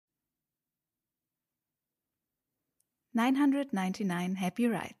999 Happy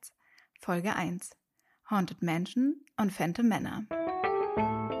Rides, Folge 1, Haunted Mansion und Phantom Manor.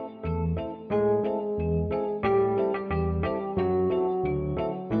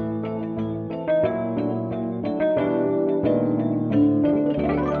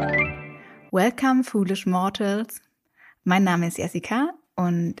 Welcome, foolish mortals. Mein Name ist Jessica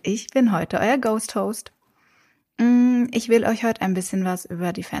und ich bin heute euer Ghost Host. Ich will euch heute ein bisschen was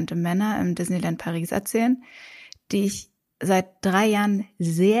über die Phantom Manor im Disneyland Paris erzählen, die ich seit 3 Jahren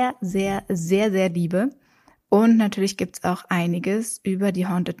sehr, sehr, sehr, sehr liebe. Und natürlich gibt's auch einiges über die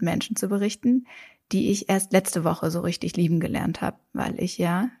Haunted Mansion zu berichten, die ich erst letzte Woche so richtig lieben gelernt habe, weil ich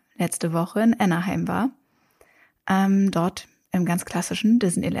ja letzte Woche in Anaheim war, dort im ganz klassischen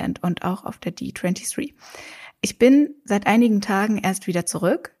Disneyland und auch auf der D23. Ich bin seit einigen Tagen erst wieder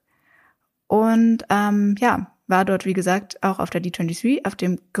zurück und war dort, wie gesagt, auch auf der D23, auf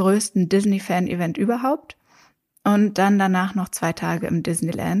dem größten Disney-Fan-Event überhaupt und dann danach noch 2 Tage im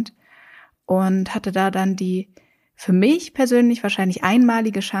Disneyland und hatte da dann die für mich persönlich wahrscheinlich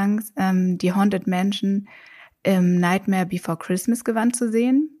einmalige Chance, die Haunted Mansion im Nightmare Before Christmas Gewand zu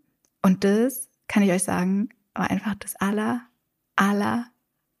sehen. Und das, kann ich euch sagen, war einfach das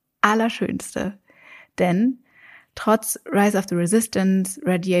Allerschönste. Denn trotz Rise of the Resistance,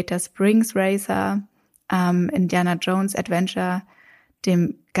 Radiator Springs Racer, Indiana Jones Adventure,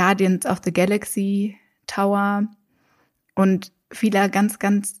 dem Guardians of the Galaxy Tower und vieler ganz,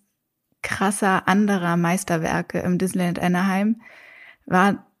 ganz krasser anderer Meisterwerke im Disneyland Anaheim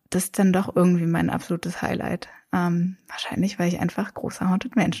war das dann doch irgendwie mein absolutes Highlight. Wahrscheinlich, weil ich einfach großer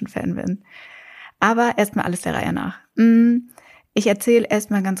Haunted Mansion Fan bin. Aber erstmal alles der Reihe nach. Ich erzähle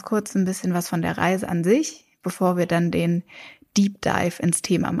erstmal ganz kurz ein bisschen was von der Reise an sich, bevor wir dann den Deep Dive ins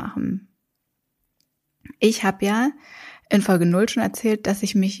Thema machen. Ich habe ja in Folge 0 schon erzählt, dass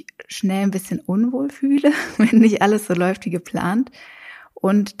ich mich schnell ein bisschen unwohl fühle, wenn nicht alles so läuft wie geplant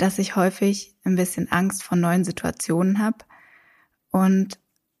und dass ich häufig ein bisschen Angst vor neuen Situationen habe. Und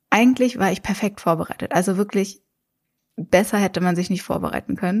eigentlich war ich perfekt vorbereitet. Also wirklich besser hätte man sich nicht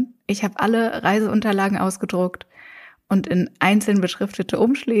vorbereiten können. Ich habe alle Reiseunterlagen ausgedruckt und in einzeln beschriftete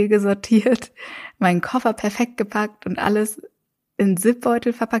Umschläge sortiert, meinen Koffer perfekt gepackt und alles in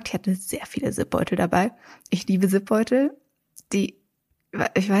Zipbeutel verpackt. Ich hatte sehr viele Zipbeutel dabei. Ich liebe Zipbeutel. Die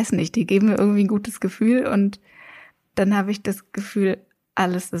geben mir irgendwie ein gutes Gefühl und dann habe ich das Gefühl,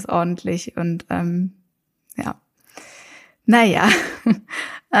 alles ist ordentlich und Dann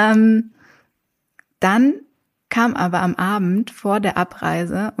kam aber am Abend vor der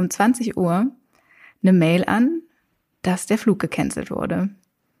Abreise um 20 Uhr eine Mail an, dass der Flug gecancelt wurde.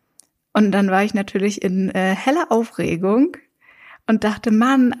 Und dann war ich natürlich in heller Aufregung und dachte,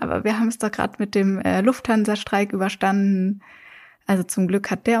 Mann, aber wir haben es doch gerade mit dem Lufthansa-Streik überstanden. Also zum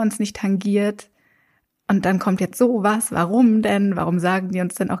Glück hat der uns nicht tangiert. Und dann kommt jetzt sowas, warum denn? Warum sagen die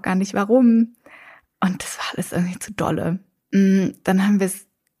uns denn auch gar nicht warum? Und das war alles irgendwie zu dolle. Dann haben wir es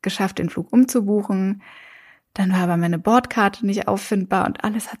geschafft, den Flug umzubuchen. Dann war aber meine Bordkarte nicht auffindbar und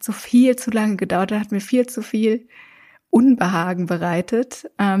alles hat so viel zu lange gedauert. Das hat mir viel zu viel Unbehagen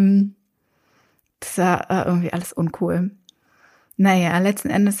bereitet. Das war irgendwie alles uncool. Naja, letzten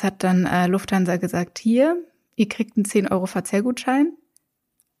Endes hat dann Lufthansa gesagt, hier, ihr kriegt einen 10 € Verzehrgutschein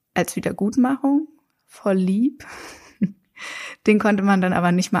als Wiedergutmachung. Voll lieb. Den konnte man dann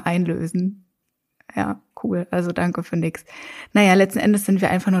aber nicht mal einlösen. Ja, cool, also danke für nix. Naja, letzten Endes sind wir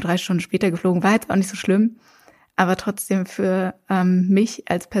einfach nur 3 Stunden später geflogen. War jetzt auch nicht so schlimm, aber trotzdem für mich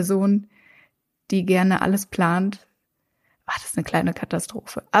als Person, die gerne alles plant, war das eine kleine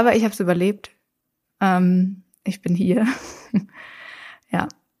Katastrophe. Aber ich habe es überlebt. Ich bin hier. Ja,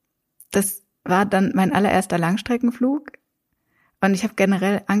 das war dann mein allererster Langstreckenflug und ich habe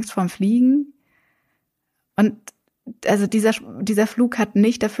generell Angst vorm Fliegen. Und also dieser Flug hat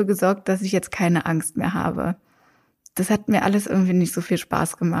nicht dafür gesorgt, dass ich jetzt keine Angst mehr habe. Das hat mir alles irgendwie nicht so viel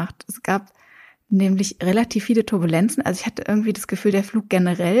Spaß gemacht. Es gab nämlich relativ viele Turbulenzen. Also ich hatte irgendwie das Gefühl, der Flug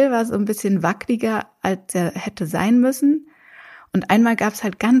generell war so ein bisschen wackeliger, als er hätte sein müssen. Und einmal gab es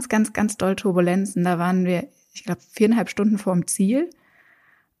halt ganz, ganz, ganz doll Turbulenzen. Da waren wir, ich glaube, 4,5 Stunden vorm Ziel.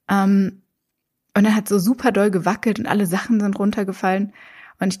 Und er hat so super doll gewackelt und alle Sachen sind runtergefallen.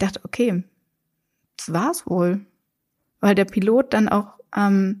 Und ich dachte, okay, das war's wohl. Weil der Pilot dann auch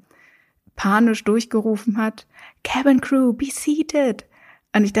panisch durchgerufen hat, Cabin Crew, be seated.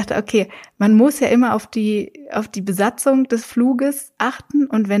 Und ich dachte, okay, man muss ja immer auf die Besatzung des Fluges achten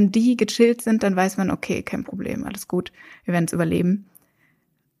und wenn die gechillt sind, dann weiß man, okay, kein Problem, alles gut, wir werden es überleben.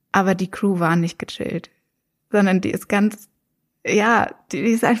 Aber die Crew war nicht gechillt, sondern die ist die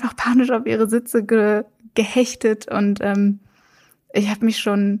ist einfach panisch auf ihre Sitze gehechtet und ich habe mich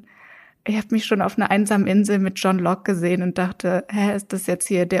schon ich habe mich schon auf einer einsamen Insel mit John Locke gesehen und dachte, ist das jetzt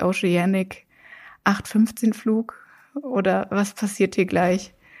hier der Oceanic 815 Flug? Oder was passiert hier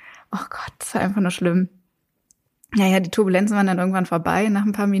gleich? Oh Gott, das war einfach nur schlimm. Naja, die Turbulenzen waren dann irgendwann vorbei nach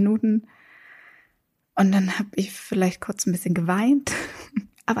ein paar Minuten. Und dann habe ich vielleicht kurz ein bisschen geweint,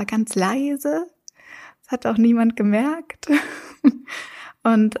 aber ganz leise. Das hat auch niemand gemerkt.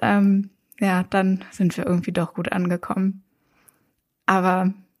 Und dann sind wir irgendwie doch gut angekommen.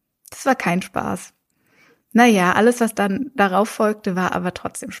 Aber das war kein Spaß. Naja, alles, was dann darauf folgte, war aber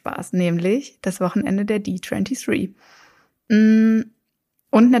trotzdem Spaß. Nämlich das Wochenende der D23. Und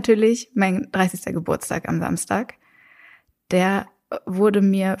natürlich mein 30. Geburtstag am Samstag. Der wurde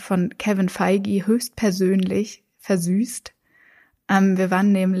mir von Kevin Feige höchstpersönlich versüßt. Wir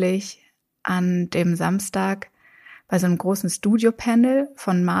waren nämlich an dem Samstag bei so einem großen Studio-Panel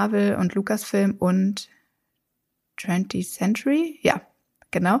von Marvel und Lucasfilm und 20th Century. Ja,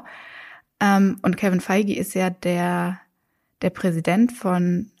 genau. Und Kevin Feige ist ja der Präsident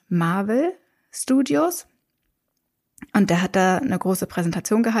von Marvel Studios. Und der hat da eine große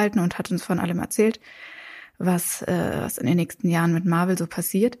Präsentation gehalten und hat uns von allem erzählt, was in den nächsten Jahren mit Marvel so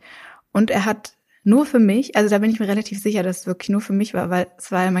passiert. Und er hat nur für mich, also da bin ich mir relativ sicher, dass es wirklich nur für mich war, weil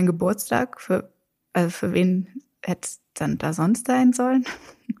es war ja mein Geburtstag, für wen hätte es dann da sonst sein sollen,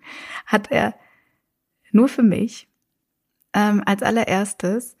 hat er nur für mich als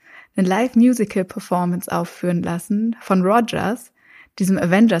allererstes eine Live-Musical-Performance aufführen lassen von Rogers, diesem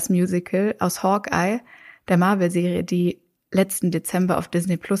Avengers-Musical aus Hawkeye, der Marvel-Serie, die letzten Dezember auf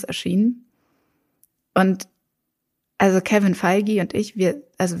Disney Plus erschien. Und also Kevin Feige und ich, wir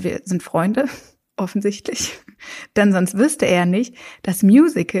sind Freunde, offensichtlich. Denn sonst wüsste er nicht, dass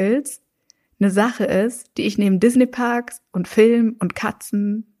Musicals eine Sache ist, die ich neben Disney-Parks und Film und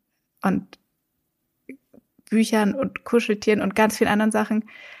Katzen und Büchern und Kuscheltieren und ganz vielen anderen Sachen,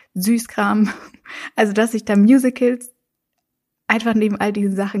 Süßkram, also dass ich da Musicals einfach neben all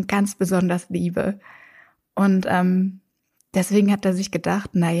diesen Sachen ganz besonders liebe. Und deswegen hat er sich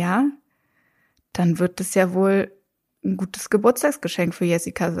gedacht, naja, dann wird es ja wohl ein gutes Geburtstagsgeschenk für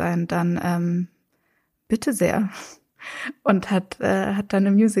Jessica sein. Dann bitte sehr. Und hat dann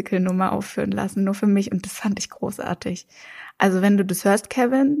eine Musical-Nummer aufführen lassen, nur für mich. Und das fand ich großartig. Also wenn du das hörst,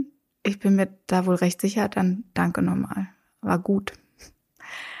 Kevin, ich bin mir da wohl recht sicher, dann danke nochmal. War gut.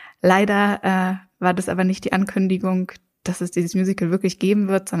 Leider war das aber nicht die Ankündigung, dass es dieses Musical wirklich geben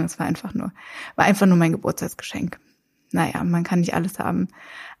wird, sondern es war einfach nur mein Geburtstagsgeschenk. Naja, man kann nicht alles haben.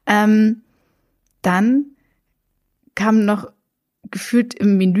 Dann kamen noch gefühlt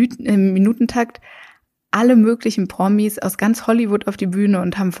im Minutentakt alle möglichen Promis aus ganz Hollywood auf die Bühne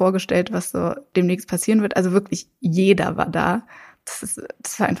und haben vorgestellt, was so demnächst passieren wird. Also wirklich jeder war da.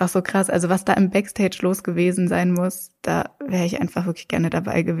 Das war einfach so krass. Also was da im Backstage los gewesen sein muss, da wäre ich einfach wirklich gerne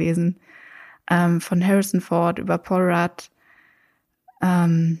dabei gewesen. Von Harrison Ford über Paul Rudd,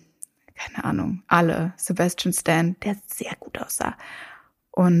 keine Ahnung, alle. Sebastian Stan, der sehr gut aussah.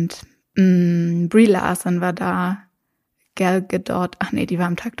 Und Brie Larson war da, Gal Gadot, die war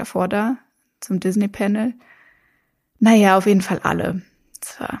am Tag davor da, zum Disney-Panel. Naja, auf jeden Fall alle.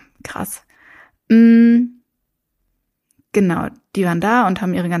 Das war krass. Genau, die waren da und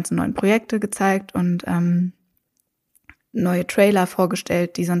haben ihre ganzen neuen Projekte gezeigt und neue Trailer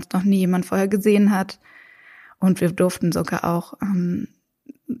vorgestellt, die sonst noch nie jemand vorher gesehen hat. Und wir durften sogar auch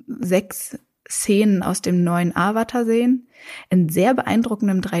 6 Szenen aus dem neuen Avatar sehen, in sehr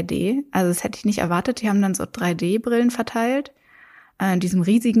beeindruckendem 3D. Also das hätte ich nicht erwartet. Die haben dann so 3D-Brillen verteilt in diesem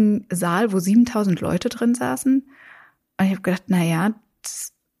riesigen Saal, wo 7000 Leute drin saßen. Und ich habe gedacht, naja,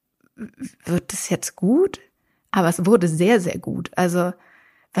 wird das jetzt gut? Aber es wurde sehr, sehr gut. Also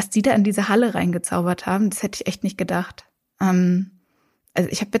was die da in diese Halle reingezaubert haben, das hätte ich echt nicht gedacht. Also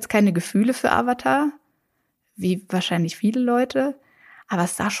ich habe jetzt keine Gefühle für Avatar, wie wahrscheinlich viele Leute, aber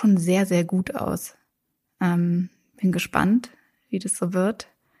es sah schon sehr, sehr gut aus. Bin gespannt, wie das so wird,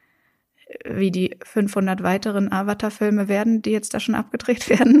 wie die 500 weiteren Avatar-Filme werden, die jetzt da schon abgedreht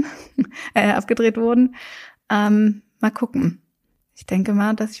wurden. Mal gucken. Ich denke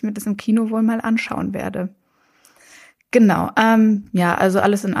mal, dass ich mir das im Kino wohl mal anschauen werde. Genau, also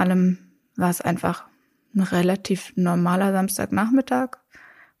alles in allem war es einfach ein relativ normaler Samstagnachmittag,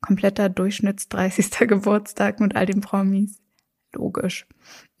 kompletter Durchschnitts 30. Geburtstag mit all den Promis. Logisch.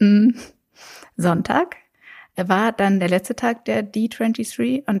 Sonntag war dann der letzte Tag der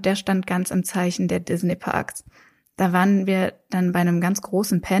D23 und der stand ganz im Zeichen der Disney-Parks. Da waren wir dann bei einem ganz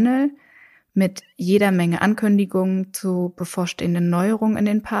großen Panel mit jeder Menge Ankündigungen zu bevorstehenden Neuerungen in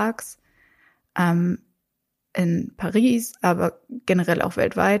den Parks. In Paris, aber generell auch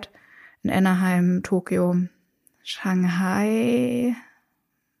weltweit, in Anaheim, Tokio, Shanghai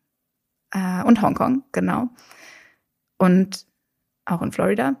und Hongkong, genau. Und auch in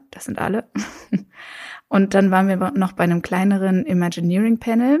Florida, das sind alle. Und dann waren wir noch bei einem kleineren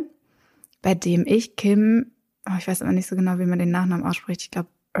Imagineering-Panel, bei dem ich Kim, ich weiß aber nicht so genau, wie man den Nachnamen ausspricht, ich glaube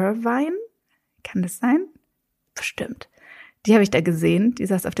Irvine, kann das sein? Bestimmt. Die habe ich da gesehen, die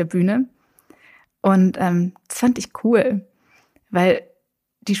saß auf der Bühne. Und das fand ich cool, weil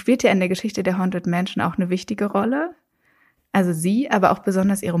die spielt ja in der Geschichte der Haunted Mansion auch eine wichtige Rolle. Also sie, aber auch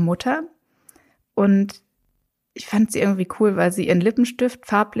besonders ihre Mutter. Und ich fand sie irgendwie cool, weil sie ihren Lippenstift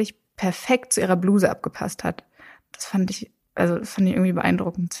farblich perfekt zu ihrer Bluse abgepasst hat. Das fand ich irgendwie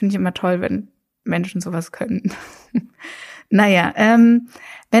beeindruckend. Das finde ich immer toll, wenn Menschen sowas können. Naja,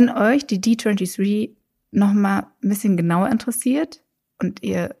 wenn euch die D23 noch mal ein bisschen genauer interessiert und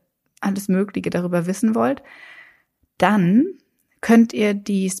ihr alles Mögliche darüber wissen wollt, dann könnt ihr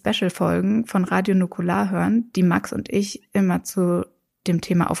die Special-Folgen von Radio Nukular hören, die Max und ich immer zu dem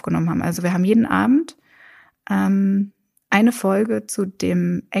Thema aufgenommen haben. Also wir haben jeden Abend eine Folge zu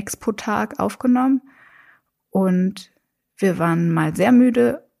dem Expo-Tag aufgenommen und wir waren mal sehr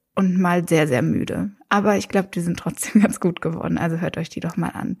müde und mal sehr, sehr müde. Aber ich glaube, die sind trotzdem ganz gut geworden. Also hört euch die doch mal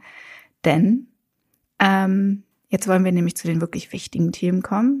an. Denn jetzt wollen wir nämlich zu den wirklich wichtigen Themen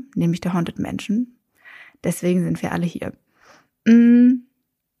kommen, nämlich der Haunted Mansion. Deswegen sind wir alle hier. Genau,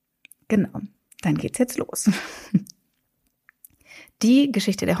 dann geht's jetzt los. Die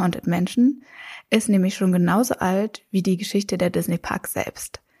Geschichte der Haunted Mansion ist nämlich schon genauso alt wie die Geschichte der Disney Parks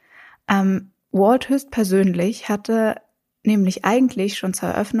selbst. Walt höchstpersönlich hatte nämlich eigentlich schon zur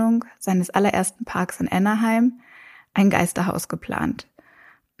Eröffnung seines allerersten Parks in Anaheim ein Geisterhaus geplant.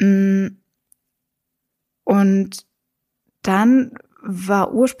 Und dann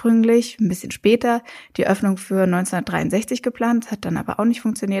war ursprünglich, ein bisschen später, die Öffnung für 1963 geplant, das hat dann aber auch nicht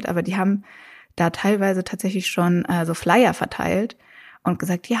funktioniert, aber die haben da teilweise tatsächlich schon so Flyer verteilt und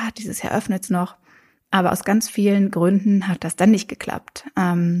gesagt, ja, dieses Jahr öffnet's noch. Aber aus ganz vielen Gründen hat das dann nicht geklappt.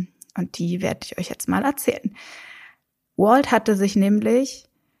 Und die werde ich euch jetzt mal erzählen. Walt hatte sich nämlich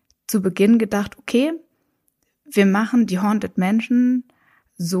zu Beginn gedacht, okay, wir machen die Haunted Mansion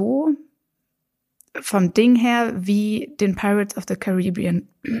so vom Ding her wie den Pirates of the Caribbean,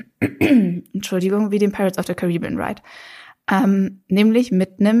 wie den Pirates of the Caribbean Ride, nämlich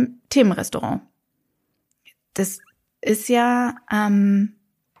mit einem Themenrestaurant. Das ist ja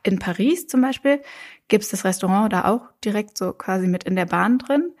in Paris zum Beispiel, gibt's das Restaurant da auch direkt so quasi mit in der Bahn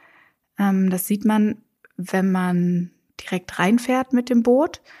drin. Das sieht man, wenn man direkt reinfährt mit dem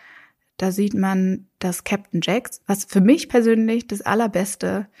Boot. Da sieht man das Captain Jack's, was für mich persönlich das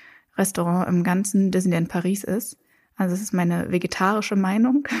allerbeste Restaurant im ganzen Disneyland Paris ist. Also das ist meine vegetarische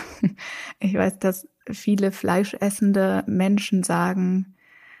Meinung. Ich weiß, dass viele fleischessende Menschen sagen,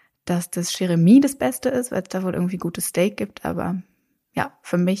 dass das Jeremy das Beste ist, weil es da wohl irgendwie gutes Steak gibt. Aber ja,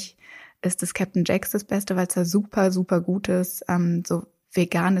 für mich ist das Captain Jack's das Beste, weil es da super, super gutes, so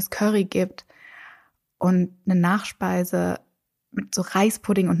veganes Curry gibt und eine Nachspeise mit so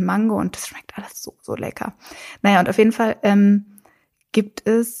Reispudding und Mango und das schmeckt alles so, so lecker. Naja, und auf jeden Fall gibt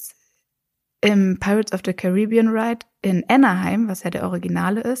es im Pirates of the Caribbean Ride in Anaheim, was ja der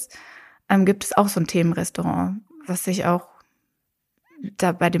Originale ist, gibt es auch so ein Themenrestaurant, was sich auch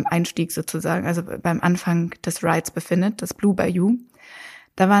da bei dem Einstieg sozusagen, also beim Anfang des Rides befindet, das Blue Bayou.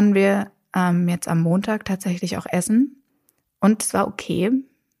 Da waren wir jetzt am Montag tatsächlich auch essen und es war okay.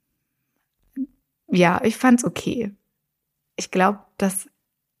 Ja, ich fand's okay. Ich glaube, dass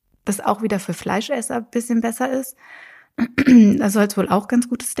das auch wieder für Fleischesser ein bisschen besser ist. Da soll es wohl auch ganz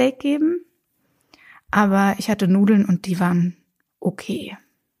gutes Steak geben. Aber ich hatte Nudeln und die waren okay.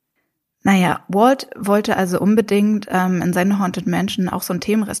 Naja, Walt wollte also unbedingt in seine Haunted Mansion auch so ein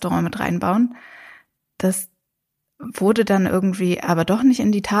Themenrestaurant mit reinbauen. Das wurde dann irgendwie aber doch nicht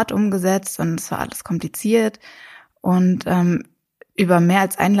in die Tat umgesetzt und es war alles kompliziert. Und über mehr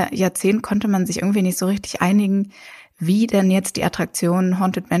als ein Jahrzehnt konnte man sich irgendwie nicht so richtig einigen, wie denn jetzt die Attraktion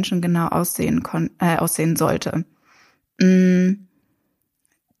Haunted Mansion genau aussehen sollte.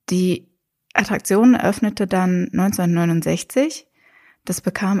 Die Attraktion eröffnete dann 1969. Das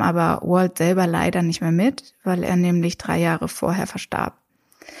bekam aber Walt selber leider nicht mehr mit, weil er nämlich 3 Jahre vorher verstarb.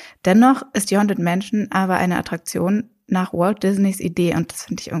 Dennoch ist die Haunted Mansion aber eine Attraktion nach Walt Disneys Idee und das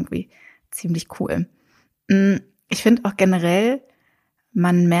finde ich irgendwie ziemlich cool. Ich finde auch generell,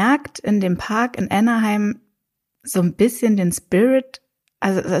 man merkt in dem Park in Anaheim so ein bisschen den Spirit,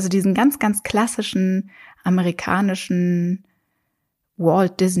 also diesen ganz, ganz klassischen amerikanischen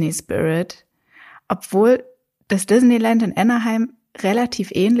Walt Disney Spirit, obwohl das Disneyland in Anaheim relativ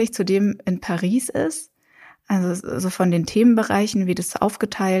ähnlich zu dem in Paris ist. Also so von den Themenbereichen, wie das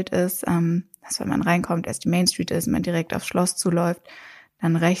aufgeteilt ist, dass wenn man reinkommt, erst die Main Street ist, man direkt aufs Schloss zuläuft,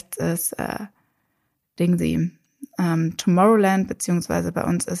 Dann rechts ist Tomorrowland, beziehungsweise bei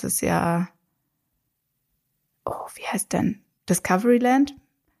uns ist es ja, wie heißt denn? Discoveryland,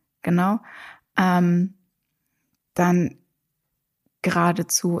 genau. Dann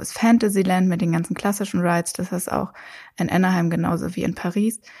geradezu ist Fantasyland mit den ganzen klassischen Rides, das ist auch in Anaheim genauso wie in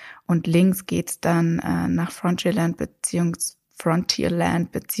Paris. Und links geht's dann nach Frontierland beziehungsweise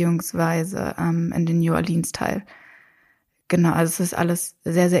in den New Orleans Teil. Genau, also es ist alles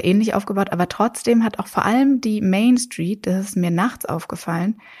sehr, sehr ähnlich aufgebaut, aber trotzdem hat auch vor allem die Main Street, das ist mir nachts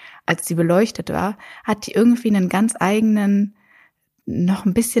aufgefallen, als die beleuchtet war, hat die irgendwie einen ganz eigenen, noch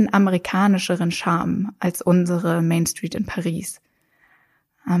ein bisschen amerikanischeren Charme als unsere Main Street in Paris.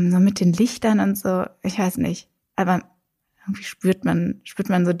 So mit den Lichtern und so, ich weiß nicht, aber irgendwie spürt man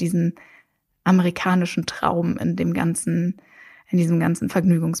so diesen amerikanischen Traum in diesem ganzen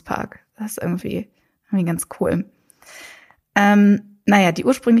Vergnügungspark. Das ist irgendwie ganz cool. Die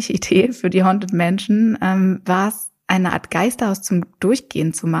ursprüngliche Idee für die Haunted Mansion war es, eine Art Geisterhaus zum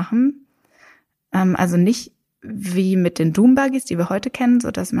Durchgehen zu machen. Also nicht wie mit den Doombuggies, die wir heute kennen,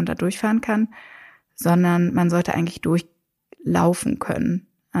 so dass man da durchfahren kann, sondern man sollte eigentlich durchlaufen können.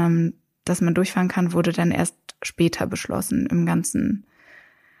 Dass man durchfahren kann, wurde dann erst später beschlossen im ganzen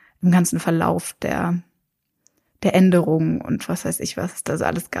Verlauf der Änderungen und was weiß ich, was es da so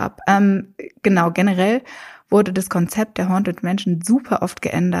alles gab. Generell wurde das Konzept der Haunted Mansion super oft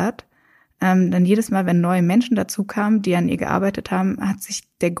geändert. Denn jedes Mal, wenn neue Menschen dazu kamen, die an ihr gearbeitet haben, hat sich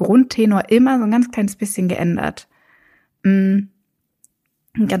der Grundtenor immer so ein ganz kleines bisschen geändert.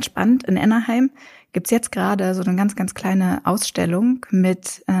 Ganz spannend, in Anaheim gibt's jetzt gerade so eine ganz, ganz kleine Ausstellung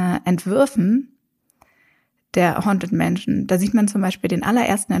mit Entwürfen der Haunted Mansion. Da sieht man zum Beispiel den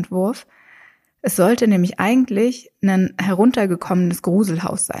allerersten Entwurf. Es sollte nämlich eigentlich ein heruntergekommenes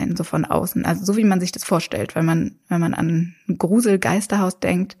Gruselhaus sein, so von außen. Also so wie man sich das vorstellt, wenn man an ein Grusel-Geisterhaus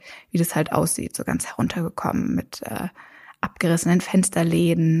denkt, wie das halt aussieht, so ganz heruntergekommen mit abgerissenen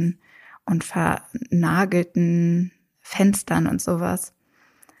Fensterläden und vernagelten Fenstern und sowas.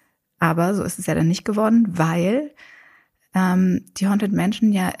 Aber so ist es ja dann nicht geworden, weil die Haunted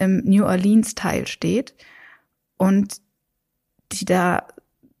Mansion ja im New Orleans Teil steht und die da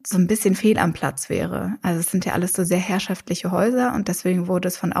so ein bisschen fehl am Platz wäre. Also es sind ja alles so sehr herrschaftliche Häuser und deswegen wurde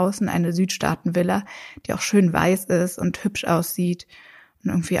es von außen eine Südstaatenvilla, die auch schön weiß ist und hübsch aussieht und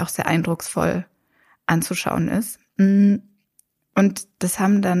irgendwie auch sehr eindrucksvoll anzuschauen ist. Und das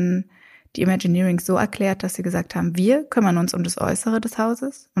haben dann die Imagineerings so erklärt, dass sie gesagt haben, wir kümmern uns um das Äußere des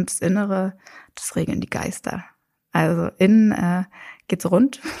Hauses und das Innere, das regeln die Geister. Also innen geht's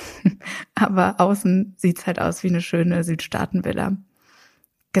rund, aber außen sieht's halt aus wie eine schöne Südstaatenvilla.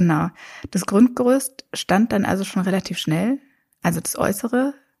 Genau. Das Grundgerüst stand dann also schon relativ schnell, also das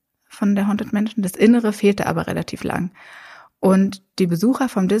Äußere von der Haunted Mansion, das Innere fehlte aber relativ lang. Und die Besucher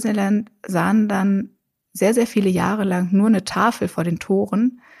vom Disneyland sahen dann sehr, sehr viele Jahre lang nur eine Tafel vor den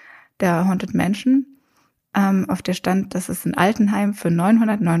Toren der Haunted Mansion, auf der stand, dass es ein Altenheim für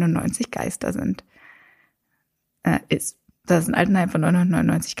 999 Geister sind. Dass es ein Altenheim für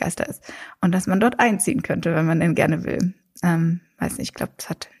 999 Geister ist. Und dass man dort einziehen könnte, wenn man denn gerne will. Weiß nicht, ich glaube, das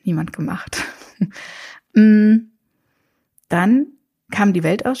hat niemand gemacht. Dann kam die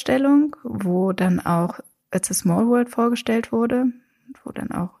Weltausstellung, wo dann auch It's a Small World vorgestellt wurde, wo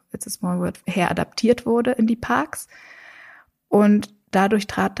dann auch It's a Small World adaptiert wurde in die Parks. Und dadurch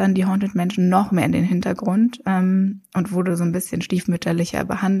trat dann die Haunted Mansion noch mehr in den Hintergrund und wurde so ein bisschen stiefmütterlicher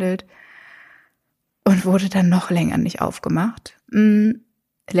behandelt und wurde dann noch länger nicht aufgemacht.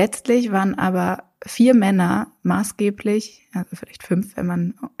 Letztlich waren aber 4 Männer maßgeblich, also vielleicht 5, wenn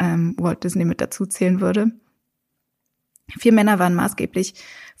man Walt Disney mit dazu zählen würde. 4 Männer waren maßgeblich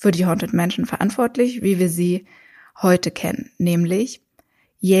für die Haunted Mansion verantwortlich, wie wir sie heute kennen. Nämlich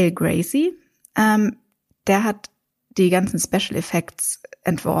Yale Gracie, der hat die ganzen Special Effects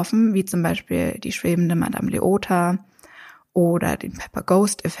entworfen, wie zum Beispiel die schwebende Madame Leota oder den Pepper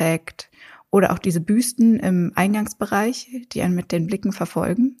Ghost Effekt oder auch diese Büsten im Eingangsbereich, die einen mit den Blicken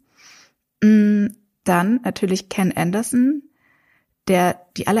verfolgen. Dann natürlich Ken Anderson, der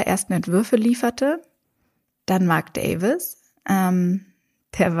die allerersten Entwürfe lieferte. Dann Mark Davis,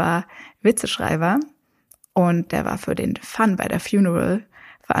 der war Witzeschreiber und der war für den Fun bei der Funeral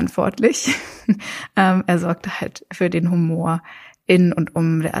verantwortlich. Er sorgte halt für den Humor in und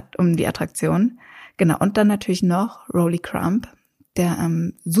um die Attraktion. Genau, und dann natürlich noch Rolly Crump, der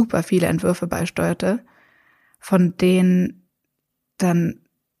super viele Entwürfe beisteuerte, von denen dann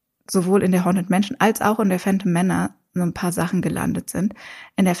sowohl in der Haunted Mansion als auch in der Phantom Manor so ein paar Sachen gelandet sind.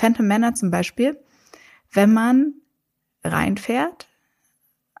 In der Phantom Manor zum Beispiel, wenn man reinfährt,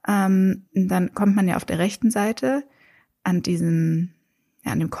 dann kommt man ja auf der rechten Seite an diesem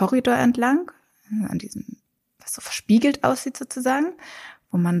an dem Korridor entlang, an diesem, was so verspiegelt aussieht sozusagen,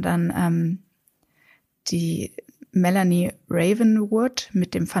 wo man dann die Melanie Ravenwood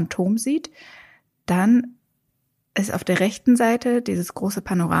mit dem Phantom sieht. Dann ist auf der rechten Seite dieses große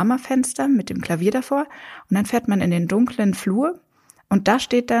Panoramafenster mit dem Klavier davor und dann fährt man in den dunklen Flur und da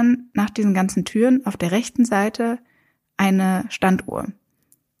steht dann nach diesen ganzen Türen auf der rechten Seite eine Standuhr.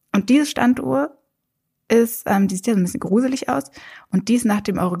 Und diese Standuhr ist, die sieht ja so ein bisschen gruselig aus und die ist nach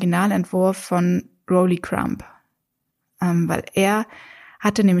dem Originalentwurf von Rolly Crump, weil er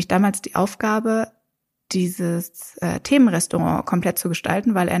hatte nämlich damals die Aufgabe, dieses Themenrestaurant komplett zu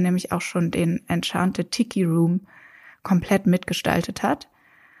gestalten, weil er nämlich auch schon den Enchanted Tiki Room komplett mitgestaltet hat.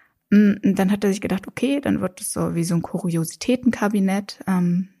 Und dann hat er sich gedacht, okay, dann wird es so wie so ein Kuriositätenkabinett.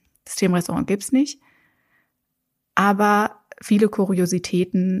 Das Themenrestaurant gibt's nicht. Aber viele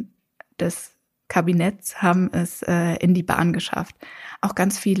Kuriositäten des Kabinetts haben es in die Bahn geschafft. Auch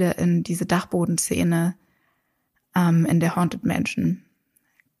ganz viele in diese Dachbodenszene in der Haunted Mansion.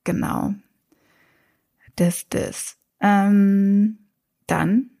 Genau. Dann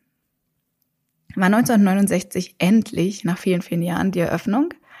war 1969 endlich, nach vielen, vielen Jahren, die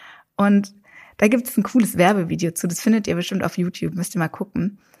Eröffnung. Und da gibt es ein cooles Werbevideo zu. Das findet ihr bestimmt auf YouTube, müsst ihr mal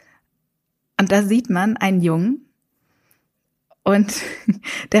gucken. Und da sieht man einen Jungen und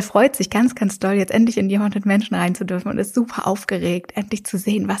der freut sich ganz, ganz doll, jetzt endlich in die Haunted Mansion rein zu dürfen und ist super aufgeregt, endlich zu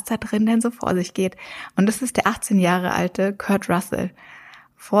sehen, was da drin denn so vor sich geht. Und das ist der 18 Jahre alte Kurt Russell.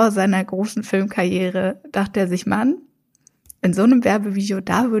 Vor seiner großen Filmkarriere dachte er sich, Mann, in so einem Werbevideo,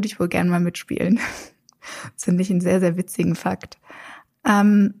 da würde ich wohl gern mal mitspielen. Das finde ich einen sehr, sehr witzigen Fakt.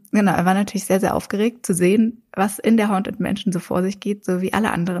 Genau, er war natürlich sehr, sehr aufgeregt zu sehen, was in der Haunted Mansion so vor sich geht, so wie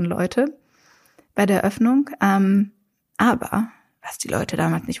alle anderen Leute bei der Eröffnung. Aber was die Leute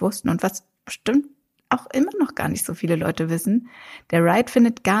damals nicht wussten und was bestimmt auch immer noch gar nicht so viele Leute wissen, der Ride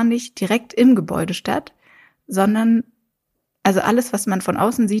findet gar nicht direkt im Gebäude statt, sondern also alles, was man von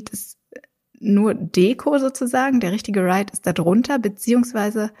außen sieht, ist nur Deko sozusagen. Der richtige Ride ist da drunter,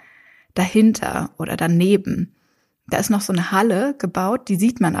 beziehungsweise dahinter oder daneben. Da ist noch so eine Halle gebaut, die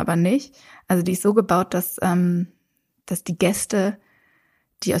sieht man aber nicht. Also die ist so gebaut, dass die Gäste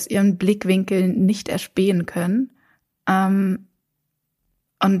die aus ihren Blickwinkeln nicht erspähen können. Und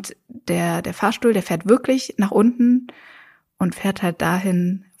der Fahrstuhl, der fährt wirklich nach unten und fährt halt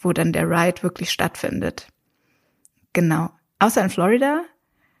dahin, wo dann der Ride wirklich stattfindet. Genau. Außer in Florida,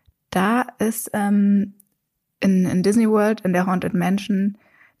 da ist in Disney World, in der Haunted Mansion,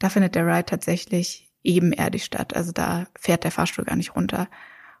 da findet der Ride tatsächlich ebenerdig statt. Also da fährt der Fahrstuhl gar nicht runter.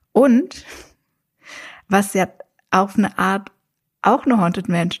 Und was ja auf eine Art auch eine Haunted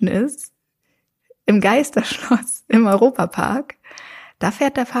Mansion ist, im Geisterschloss im Europapark, da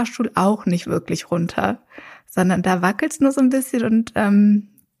fährt der Fahrstuhl auch nicht wirklich runter, sondern da wackelt's nur so ein bisschen und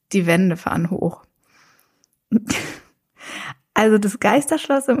die Wände fahren hoch. Also das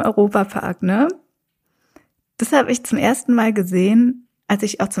Geisterschloss im Europapark, ne? Das habe ich zum ersten Mal gesehen, als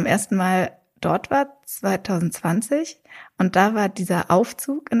ich auch zum ersten Mal dort war, 2020. Und da war dieser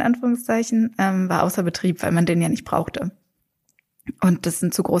Aufzug, in Anführungszeichen, war außer Betrieb, weil man den ja nicht brauchte. Und das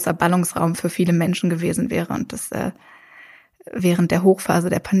ein zu großer Ballungsraum für viele Menschen gewesen wäre und das während der Hochphase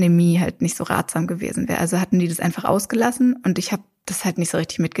der Pandemie halt nicht so ratsam gewesen wäre. Also hatten die das einfach ausgelassen und ich habe das halt nicht so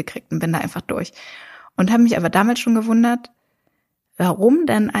richtig mitgekriegt und bin da einfach durch. Und habe mich aber damals schon gewundert, warum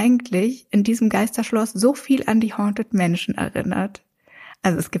denn eigentlich in diesem Geisterschloss so viel an die Haunted Mansion erinnert.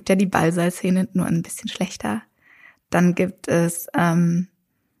 Also es gibt ja die Ballsaal-Szene, nur ein bisschen schlechter. Dann gibt es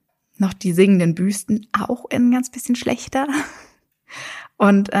noch die singenden Büsten, auch ein ganz bisschen schlechter.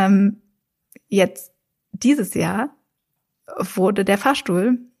 Und jetzt, dieses Jahr, wurde der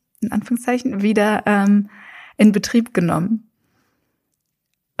Fahrstuhl, in Anführungszeichen, wieder in Betrieb genommen.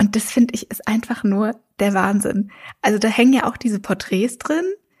 Und das, finde ich, ist einfach nur der Wahnsinn. Also da hängen ja auch diese Porträts drin,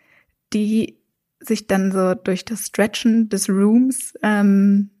 die sich dann so durch das Stretchen des Rooms,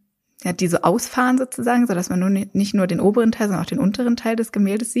 die so ausfahren sozusagen, sodass man nur nicht nur den oberen Teil, sondern auch den unteren Teil des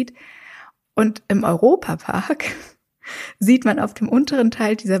Gemäldes sieht. Und im Europapark sieht man auf dem unteren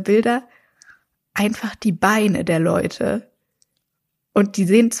Teil dieser Bilder einfach die Beine der Leute. Und die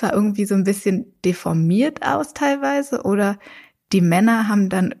sehen zwar irgendwie so ein bisschen deformiert aus teilweise oder die Männer haben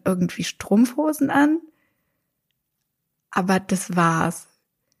dann irgendwie Strumpfhosen an, aber das war's.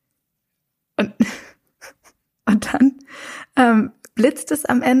 Und dann blitzt es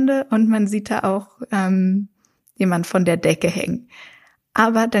am Ende und man sieht da auch jemand von der Decke hängen.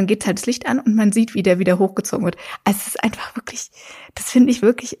 Aber dann geht halt das Licht an und man sieht, wie der wieder hochgezogen wird. Also es ist einfach wirklich, das finde ich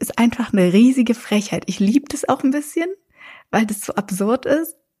wirklich, ist einfach eine riesige Frechheit. Ich liebe das auch ein bisschen, weil das so absurd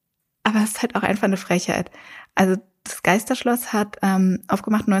ist, aber es ist halt auch einfach eine Frechheit. Also das Geisterschloss hat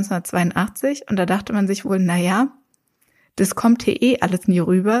aufgemacht 1982 und da dachte man sich wohl, das kommt hier eh alles nie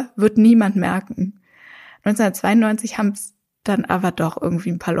rüber, wird niemand merken. 1992 haben es dann aber doch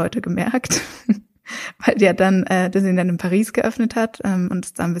irgendwie ein paar Leute gemerkt, weil die ja dann Disneyland in Paris geöffnet hat und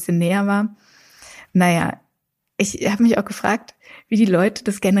es da ein bisschen näher war. Ich habe mich auch gefragt, wie die Leute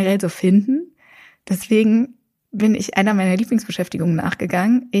das generell so finden. Deswegen bin ich einer meiner Lieblingsbeschäftigungen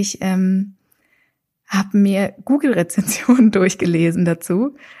nachgegangen. Ich habe mir Google-Rezensionen durchgelesen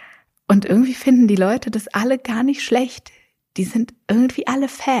dazu und irgendwie finden die Leute das alle gar nicht schlecht. Die sind irgendwie alle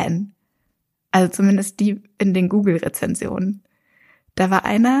Fan. Also zumindest die in den Google-Rezensionen. Da war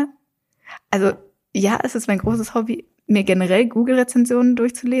einer, also ja, es ist mein großes Hobby, mir generell Google-Rezensionen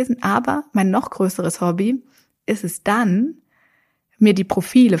durchzulesen, aber mein noch größeres Hobby ist es dann, mir die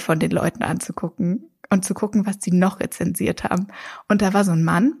Profile von den Leuten anzugucken und zu gucken, was sie noch rezensiert haben. Und da war so ein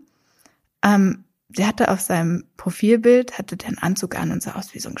Mann, der hatte auf seinem Profilbild, hatte der einen Anzug an und sah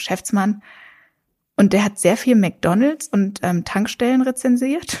aus wie so ein Geschäftsmann. Und der hat sehr viel McDonald's und Tankstellen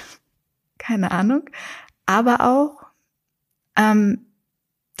rezensiert. Keine Ahnung. Aber auch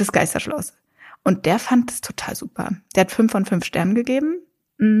das Geisterschloss. Und der fand es total super. Der hat 5 von 5 Sternen gegeben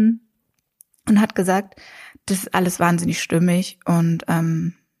und hat gesagt, das ist alles wahnsinnig stimmig und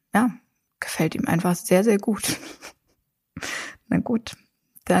gefällt ihm einfach sehr, sehr gut. Na gut,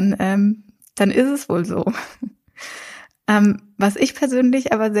 dann ist es wohl so. Was ich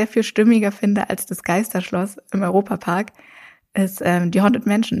persönlich aber sehr viel stimmiger finde als das Geisterschloss im Europapark, ist die Haunted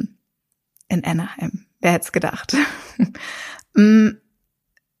Mansion in Anaheim. Wer hätte es gedacht?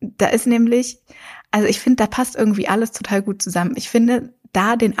 Da ist nämlich, also ich finde, da passt irgendwie alles total gut zusammen. Ich finde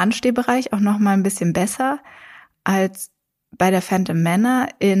da den Anstehbereich auch noch mal ein bisschen besser als bei der Phantom Manor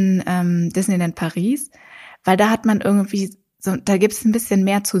in Disneyland Paris, weil da hat man irgendwie so, da gibt es ein bisschen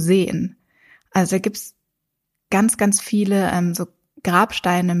mehr zu sehen. Also da gibt's ganz, ganz viele so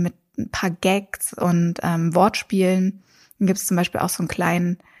Grabsteine mit ein paar Gags und Wortspielen. Dann gibt's zum Beispiel auch so einen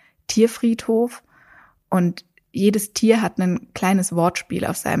kleinen Tierfriedhof und jedes Tier hat ein kleines Wortspiel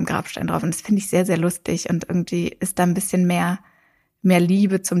auf seinem Grabstein drauf. Und das finde ich sehr, sehr lustig und irgendwie ist da ein bisschen mehr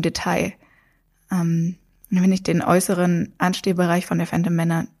Liebe zum Detail. Wenn ich den äußeren Anstehbereich von der Phantom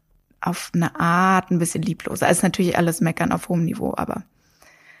Manor auf eine Art ein bisschen liebloser. Also ist natürlich alles Meckern auf hohem Niveau, aber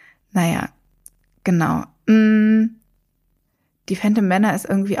genau. Die Phantom Manor ist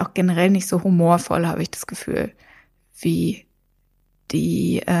irgendwie auch generell nicht so humorvoll, habe ich das Gefühl, wie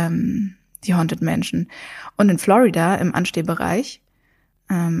die Haunted Mansion. Und in Florida im Anstehbereich,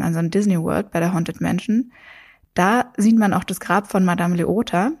 also in Disney World bei der Haunted Mansion, da sieht man auch das Grab von Madame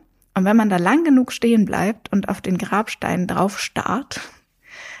Leota. Und wenn man da lang genug stehen bleibt und auf den Grabstein drauf starrt,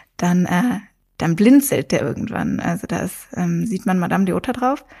 dann blinzelt der irgendwann. Also da sieht man Madame Leota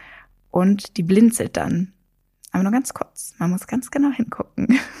drauf und die blinzelt dann. Aber nur ganz kurz. Man muss ganz genau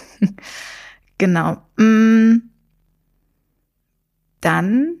hingucken. Genau.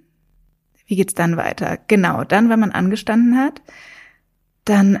 Dann, wie geht's dann weiter? Genau, dann, wenn man angestanden hat,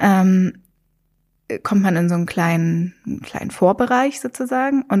 dann kommt man in so einen kleinen Vorbereich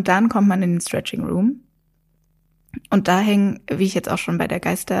sozusagen und dann kommt man in den Stretching Room. Und da hängen, wie ich jetzt auch schon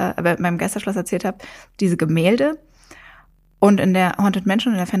beim Geisterschloss erzählt habe, diese Gemälde. Und in der Haunted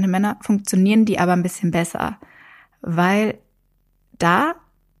Mansion und der Phantom Manor funktionieren die aber ein bisschen besser, weil da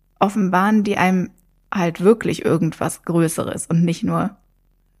offenbaren die einem halt wirklich irgendwas Größeres und nicht nur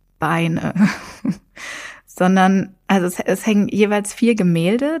Beine, sondern also es hängen jeweils 4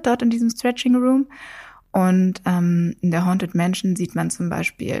 Gemälde dort in diesem Stretching Room und in der Haunted Mansion sieht man zum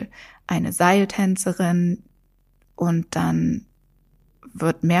Beispiel eine Seiltänzerin und dann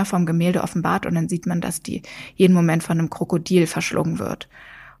wird mehr vom Gemälde offenbart und dann sieht man, dass die jeden Moment von einem Krokodil verschlungen wird.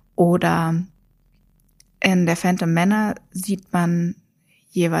 Oder in der Phantom Manor sieht man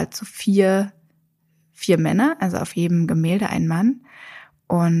jeweils so 4 Männer, also auf jedem Gemälde ein Mann.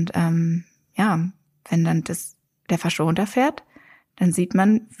 Und wenn dann der Fasch runterfährt, dann sieht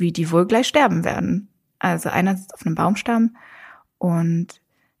man, wie die wohl gleich sterben werden. Also einer sitzt auf einem Baumstamm und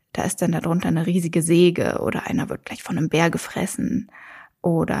da ist dann darunter eine riesige Säge oder einer wird gleich von einem Bär gefressen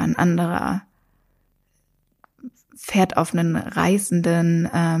oder ein anderer fährt auf einen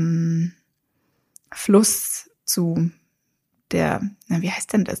reißenden Fluss zu der, wie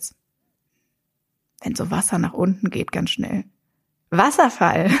heißt denn das? Wenn so Wasser nach unten geht, ganz schnell.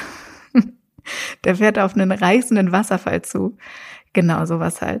 Wasserfall. Der fährt auf einen reißenden Wasserfall zu. Genau,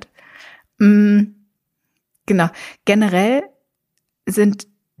 sowas halt. Genau. Generell sind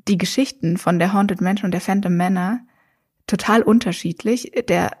die Geschichten von der Haunted Mansion und der Phantom Manor total unterschiedlich.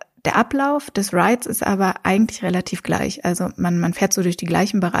 Der Der Ablauf des Rides ist aber eigentlich relativ gleich. Also man fährt so durch die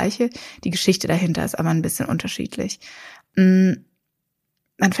gleichen Bereiche. Die Geschichte dahinter ist aber ein bisschen unterschiedlich. Man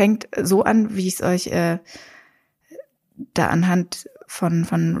fängt so an, wie ich es euch da anhand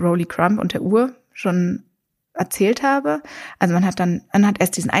von Rolly Crumb und der Uhr schon erzählt habe. Also man hat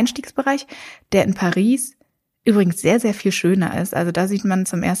erst diesen Einstiegsbereich, der in Paris übrigens sehr, sehr viel schöner ist. Also da sieht man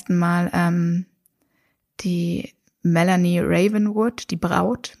zum ersten Mal die Melanie Ravenwood, die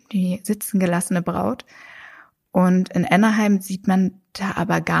Braut, die sitzengelassene Braut. Und in Anaheim sieht man da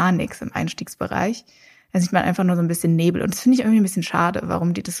aber gar nichts im Einstiegsbereich. Da sieht man einfach nur so ein bisschen Nebel. Und das finde ich irgendwie ein bisschen schade,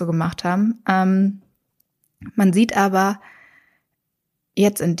 warum die das so gemacht haben. Man sieht aber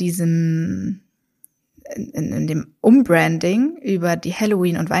jetzt in dem Umbranding über die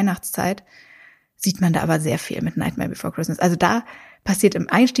Halloween- und Weihnachtszeit sieht man da aber sehr viel mit Nightmare Before Christmas. Also da passiert im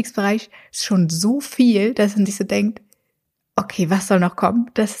Einstiegsbereich schon so viel, dass man sich so denkt, okay, was soll noch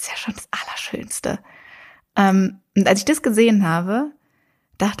kommen? Das ist ja schon das Allerschönste. Und als ich das gesehen habe,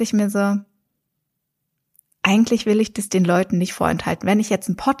 dachte ich mir so, eigentlich will ich das den Leuten nicht vorenthalten. Wenn ich jetzt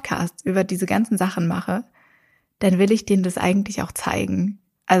einen Podcast über diese ganzen Sachen mache, dann will ich denen das eigentlich auch zeigen.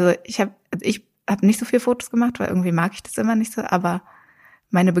 Also ich habe nicht so viele Fotos gemacht, weil irgendwie mag ich das immer nicht so, aber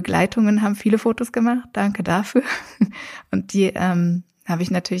meine Begleitungen haben viele Fotos gemacht, danke dafür. Und die habe ich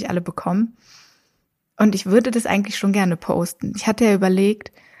natürlich alle bekommen. Und ich würde das eigentlich schon gerne posten. Ich hatte ja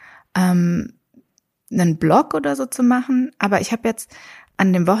überlegt, einen Blog oder so zu machen, aber ich habe jetzt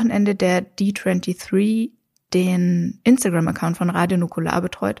an dem Wochenende der D23 den Instagram-Account von Radio Nukular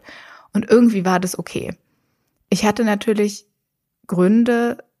betreut und irgendwie war das okay. Ich hatte natürlich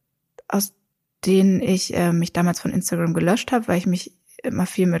Gründe, aus denen ich mich damals von Instagram gelöscht habe, weil ich mich immer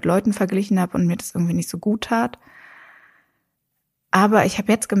viel mit Leuten verglichen habe und mir das irgendwie nicht so gut tat. Aber ich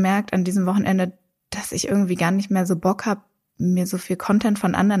habe jetzt gemerkt an diesem Wochenende, dass ich irgendwie gar nicht mehr so Bock habe, mir so viel Content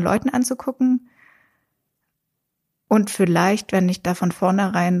von anderen Leuten anzugucken. Und vielleicht, wenn ich da von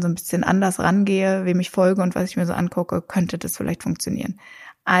vornherein so ein bisschen anders rangehe, wem ich folge und was ich mir so angucke, könnte das vielleicht funktionieren.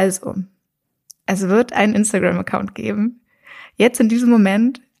 Also, es wird einen Instagram-Account geben. Jetzt in diesem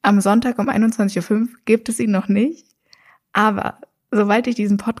Moment, am Sonntag um 21.05 Uhr, gibt es ihn noch nicht. Aber sobald ich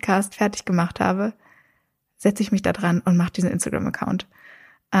diesen Podcast fertig gemacht habe, setze ich mich da dran und mache diesen Instagram-Account.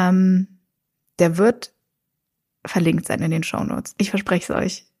 Der wird verlinkt sein in den Shownotes. Ich verspreche es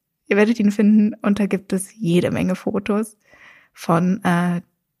euch. Ihr werdet ihn finden und da gibt es jede Menge Fotos von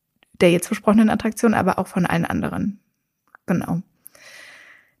der jetzt besprochenen Attraktion, aber auch von allen anderen. Genau.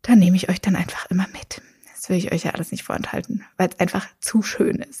 Da nehme ich euch dann einfach immer mit. Das will ich euch ja alles nicht vorenthalten, weil es einfach zu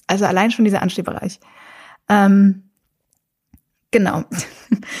schön ist. Also allein schon dieser Anstehbereich. Genau.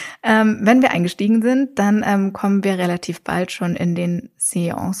 Wenn wir eingestiegen sind, dann kommen wir relativ bald schon in den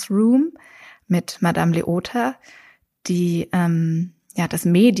Seance Room mit Madame Leota, die das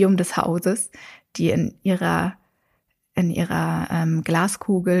Medium des Hauses, die in ihrer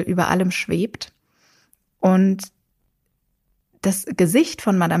Glaskugel über allem schwebt. Und das Gesicht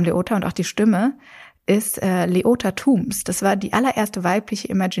von Madame Leota und auch die Stimme ist Leota Toombs. Das war die allererste weibliche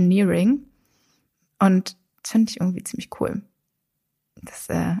Imagineering. Und das finde ich irgendwie ziemlich cool. Das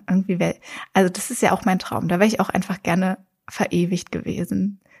das ist ja auch mein Traum. Da wäre ich auch einfach gerne verewigt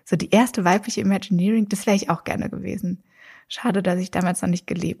gewesen. So die erste weibliche Imagineering, das wäre ich auch gerne gewesen. Schade, dass ich damals noch nicht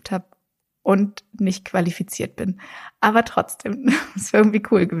gelebt habe und nicht qualifiziert bin. Aber trotzdem, es wäre irgendwie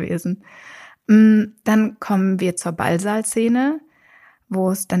cool gewesen. Dann kommen wir zur Ballsaalszene,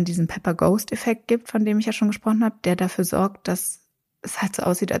 wo es dann diesen Pepper-Ghost-Effekt gibt, von dem ich ja schon gesprochen habe, der dafür sorgt, dass es halt so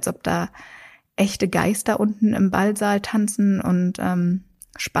aussieht, als ob da echte Geister unten im Ballsaal tanzen und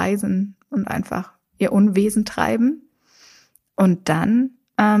speisen und einfach ihr Unwesen treiben. Und dann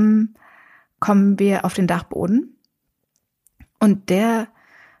kommen wir auf den Dachboden. Und der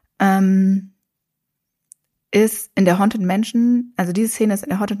ist in der Haunted Mansion, also diese Szene ist in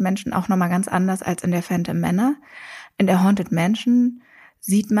der Haunted Mansion auch nochmal ganz anders als in der Phantom Manor. In der Haunted Mansion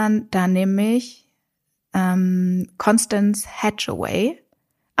sieht man da nämlich Constance Hatchaway,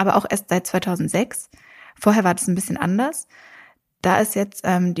 aber auch erst seit 2006. Vorher war das ein bisschen anders. Da ist jetzt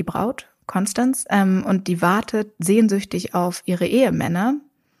die Braut, Constance, und die wartet sehnsüchtig auf ihre Ehemänner.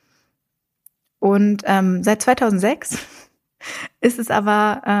 Und seit 2006 ist es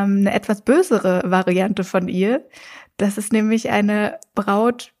aber eine etwas bösere Variante von ihr. Das ist nämlich eine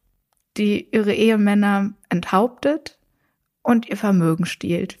Braut, die ihre Ehemänner enthauptet und ihr Vermögen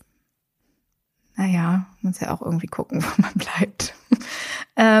stiehlt. Naja, muss ja auch irgendwie gucken, wo man bleibt.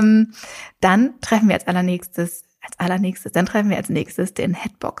 Dann treffen wir als nächstes den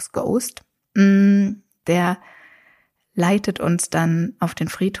Hatbox Ghost. Der leitet uns dann auf den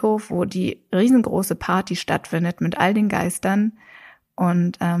Friedhof, wo die riesengroße Party stattfindet mit all den Geistern.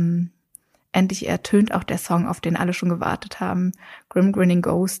 und endlich ertönt auch der Song, auf den alle schon gewartet haben, Grim Grinning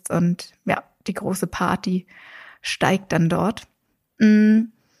Ghosts, und ja, die große Party steigt dann dort.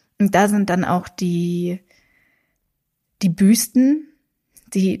 Und da sind dann auch die Büsten,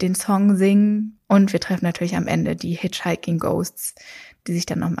 die den Song singen, und wir treffen natürlich am Ende die Hitchhiking Ghosts, die sich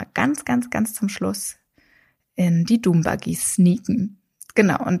dann nochmal ganz, ganz, ganz zum Schluss in die Doombuggies sneaken.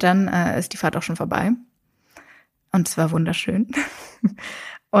 Genau, und dann ist die Fahrt auch schon vorbei. Und es war wunderschön.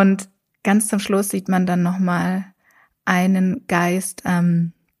 Und ganz zum Schluss sieht man dann nochmal einen Geist,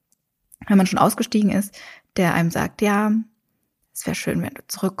 wenn man schon ausgestiegen ist, der einem sagt, ja, es wäre schön, wenn du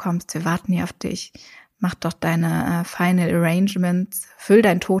zurückkommst, wir warten hier auf dich, mach doch deine Final Arrangements, füll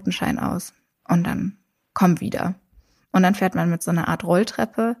deinen Totenschein aus und dann komm wieder. Und dann fährt man mit so einer Art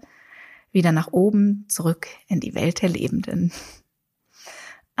Rolltreppe wieder nach oben, zurück in die Welt der Lebenden.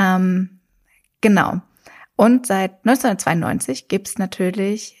 Genau. Und seit 1992 gibt's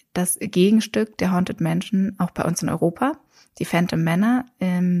natürlich das Gegenstück der Haunted Mansion auch bei uns in Europa, die Phantom Manor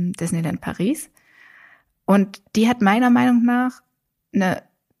im Disneyland Paris. Und die hat meiner Meinung nach eine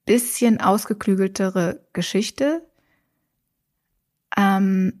bisschen ausgeklügeltere Geschichte.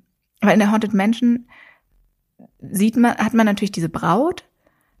 Weil in der Haunted Mansion hat man natürlich diese Braut,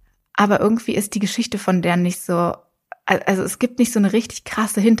 aber irgendwie ist die Geschichte von der nicht so, also es gibt nicht so eine richtig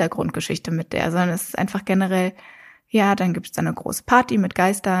krasse Hintergrundgeschichte mit der, sondern es ist einfach generell, ja, dann gibt es da eine große Party mit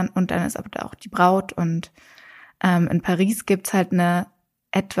Geistern und dann ist aber da auch die Braut, und in Paris gibt's halt eine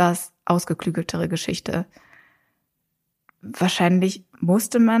etwas ausgeklügeltere Geschichte. Wahrscheinlich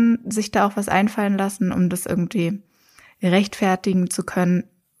musste man sich da auch was einfallen lassen, um das irgendwie rechtfertigen zu können,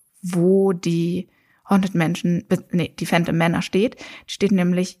 wo die Haunted Mansion, die Phantom Manor steht. Die steht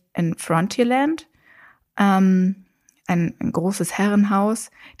nämlich in Frontierland, ein großes Herrenhaus,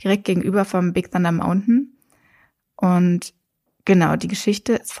 direkt gegenüber vom Big Thunder Mountain. Und genau, die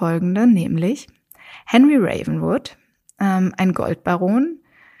Geschichte ist folgende, nämlich Henry Ravenwood, ein Goldbaron,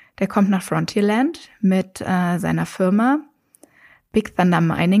 der kommt nach Frontierland mit seiner Firma Big Thunder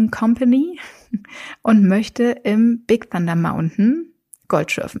Mining Company und möchte im Big Thunder Mountain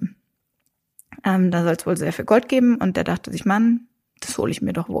Gold schürfen. Da soll es wohl sehr viel Gold geben, und der dachte sich, Mann, das hole ich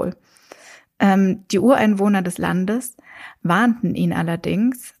mir doch wohl. Die Ureinwohner des Landes warnten ihn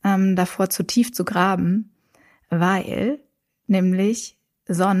allerdings davor, zu tief zu graben, weil nämlich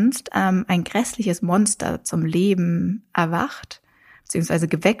sonst ein grässliches Monster zum Leben erwacht, beziehungsweise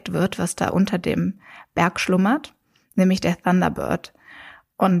geweckt wird, was da unter dem Berg schlummert, nämlich der Thunderbird.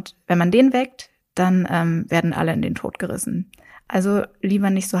 Und wenn man den weckt, dann werden alle in den Tod gerissen. Also lieber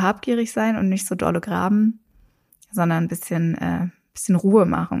nicht so habgierig sein und nicht so dolle graben, sondern ein bisschen Ruhe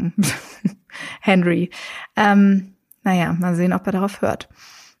machen. Henry. Naja, mal sehen, ob er darauf hört.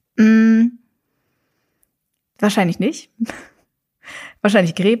 Wahrscheinlich nicht.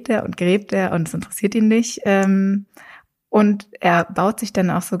 Wahrscheinlich gräbt er und es interessiert ihn nicht. Und er baut sich dann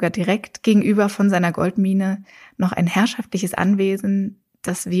auch sogar direkt gegenüber von seiner Goldmine noch ein herrschaftliches Anwesen,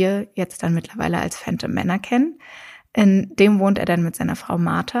 das wir jetzt dann mittlerweile als Phantom Manor kennen. In dem wohnt er dann mit seiner Frau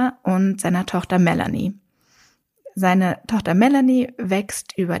Martha und seiner Tochter Melanie. Seine Tochter Melanie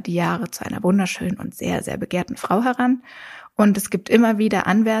wächst über die Jahre zu einer wunderschönen und sehr, sehr begehrten Frau heran. Und es gibt immer wieder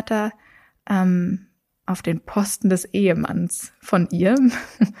Anwärter auf den Posten des Ehemanns von ihr.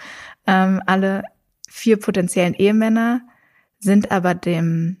 Alle 4 potenziellen Ehemänner sind aber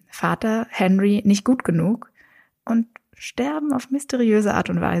dem Vater Henry nicht gut genug und sterben auf mysteriöse Art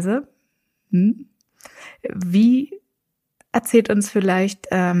und Weise. Wie erzählt uns vielleicht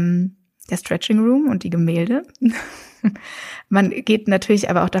der Stretching Room und die Gemälde? Man geht natürlich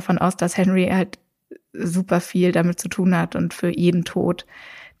aber auch davon aus, dass Henry halt super viel damit zu tun hat und für jeden Tod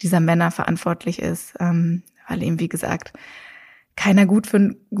dieser Männer verantwortlich ist, weil ihm, wie gesagt, keiner gut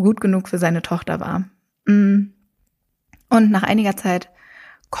genug für seine Tochter war. Und nach einiger Zeit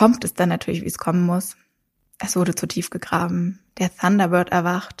kommt es dann natürlich, wie es kommen muss. Es wurde zu tief gegraben, der Thunderbird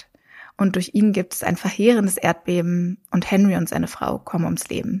erwacht und durch ihn gibt es ein verheerendes Erdbeben und Henry und seine Frau kommen ums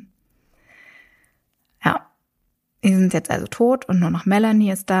Leben. Ja, die sind jetzt also tot und nur noch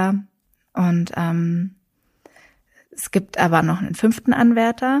Melanie ist da und es gibt aber noch einen 5.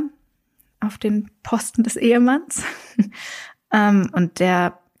 Anwärter auf den Posten des Ehemanns und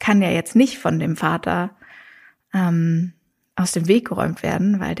der kann ja jetzt nicht von dem Vater aus dem Weg geräumt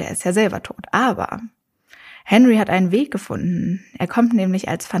werden, weil der ist ja selber tot. Aber Henry hat einen Weg gefunden. Er kommt nämlich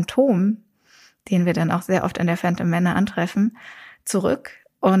als Phantom, den wir dann auch sehr oft in der Phantom Manor antreffen, zurück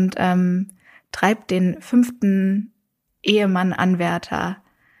und treibt den 5. Ehemann-Anwärter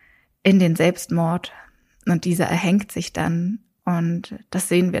in den Selbstmord. Und dieser erhängt sich dann. Und das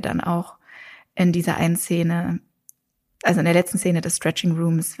sehen wir dann auch in dieser einen Szene, also in der letzten Szene des Stretching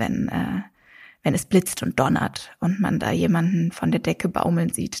Rooms, wenn es blitzt und donnert und man da jemanden von der Decke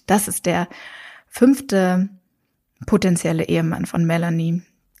baumeln sieht. Das ist der 5. potenzielle Ehemann von Melanie,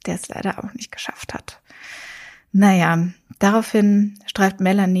 der es leider auch nicht geschafft hat. Naja, daraufhin streift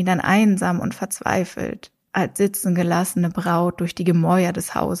Melanie dann einsam und verzweifelt als sitzen gelassene Braut durch die Gemäuer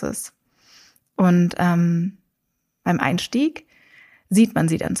des Hauses. Und beim Einstieg sieht man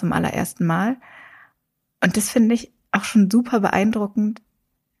sie dann zum allerersten Mal. Und das finde ich auch schon super beeindruckend.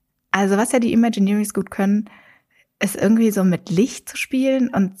 Also was ja die Imagineeries gut können, ist irgendwie so mit Licht zu spielen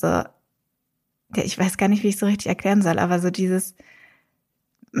und so, ja, ich weiß gar nicht, wie ich es so richtig erklären soll, aber so dieses,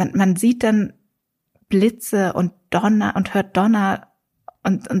 man sieht dann Blitze und Donner und hört Donner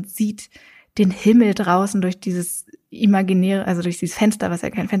und sieht den Himmel draußen durch dieses imaginäre, also durch dieses Fenster, was ja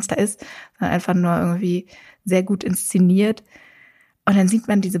kein Fenster ist, sondern einfach nur irgendwie sehr gut inszeniert. Und dann sieht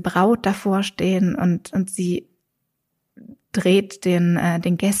man diese Braut davor stehen und sie dreht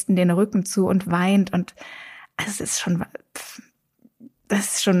den Gästen den Rücken zu und weint. Und also das ist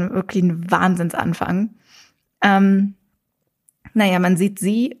schon wirklich ein Wahnsinnsanfang. Naja, man sieht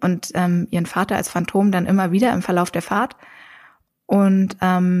sie und ihren Vater als Phantom dann immer wieder im Verlauf der Fahrt. Und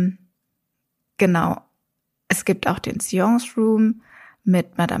genau, es gibt auch den Seance Room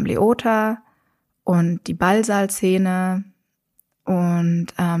mit Madame Leota und die Ballsaalszene. Und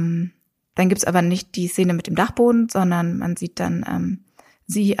dann gibt's aber nicht die Szene mit dem Dachboden, sondern man sieht dann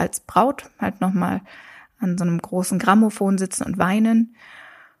sie als Braut halt nochmal an so einem großen Grammophon sitzen und weinen.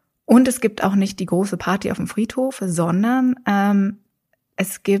 Und es gibt auch nicht die große Party auf dem Friedhof, sondern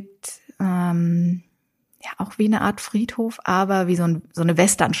es gibt ja auch wie eine Art Friedhof, aber wie so eine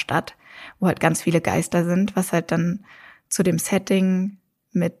Westernstadt, wo halt ganz viele Geister sind, was halt dann zu dem Setting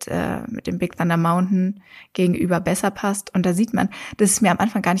mit dem Big Thunder Mountain gegenüber besser passt. Und da sieht man, das ist mir am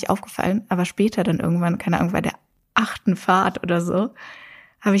Anfang gar nicht aufgefallen, aber später dann irgendwann, keine Ahnung, bei der 8. Fahrt oder so,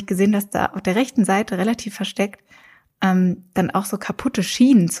 habe ich gesehen, dass da auf der rechten Seite relativ versteckt dann auch so kaputte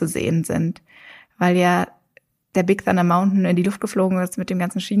Schienen zu sehen sind, weil ja der Big Thunder Mountain in die Luft geflogen ist mit dem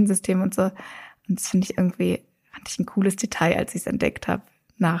ganzen Schienensystem und so. Und das fand ich ein cooles Detail, als ich es entdeckt habe,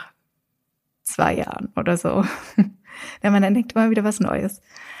 nach 2 Jahren oder so. Wenn man entdeckt immer wieder was Neues.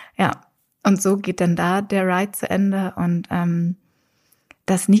 Ja, und so geht dann da der Ride zu Ende und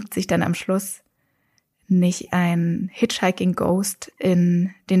das sneakt sich dann am Schluss nicht ein Hitchhiking Ghost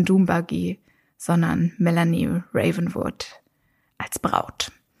in den Doom Buggy, sondern Melanie Ravenwood als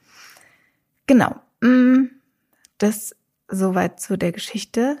Braut. Genau, das soweit zu der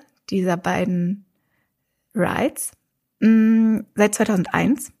Geschichte dieser beiden Rides. Seit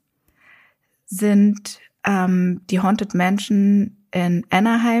 2001 sind die Haunted Mansion in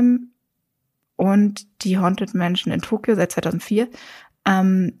Anaheim und die Haunted Mansion in Tokio seit 2004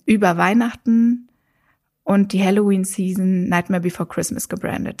 über Weihnachten und die Halloween-Season Nightmare Before Christmas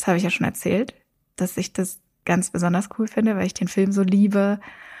gebrandet. Das habe ich ja schon erzählt, dass ich das ganz besonders cool finde, weil ich den Film so liebe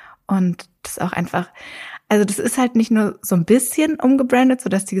und das auch einfach, also das ist halt nicht nur so ein bisschen umgebrandet,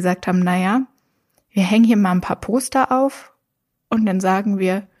 sodass die gesagt haben, naja, wir hängen hier mal ein paar Poster auf und dann sagen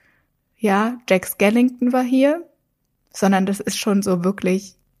wir, ja, Jack Skellington war hier, sondern das ist schon so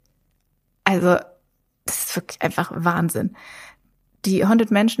wirklich, also das ist wirklich einfach Wahnsinn. Die Haunted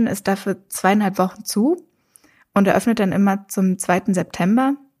Mansion ist dafür 2,5 Wochen zu und eröffnet dann immer zum 2.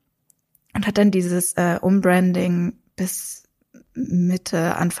 September und hat dann dieses Umbranding bis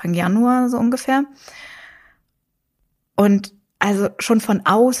Mitte, Anfang Januar so ungefähr. Und also schon von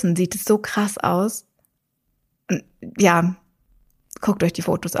außen sieht es so krass aus. Und ja, guckt euch die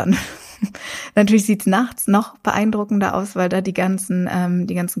Fotos an. Natürlich sieht's nachts noch beeindruckender aus, weil da die ganzen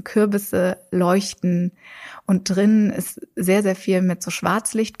Kürbisse leuchten und drinnen ist sehr, sehr viel mit so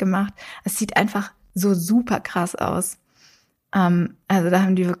Schwarzlicht gemacht. Es sieht einfach so super krass aus. Also da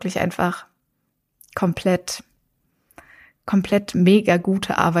haben die wirklich einfach komplett mega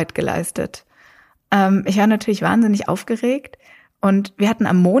gute Arbeit geleistet. Ich war natürlich wahnsinnig aufgeregt und wir hatten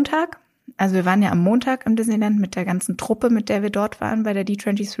am Montag, also wir waren ja am Montag im Disneyland mit der ganzen Truppe, mit der wir dort waren bei der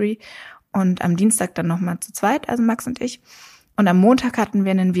D23 und am Dienstag dann nochmal zu zweit, also Max und ich. Und am Montag hatten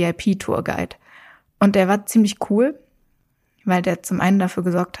wir einen VIP-Tourguide und der war ziemlich cool, weil der zum einen dafür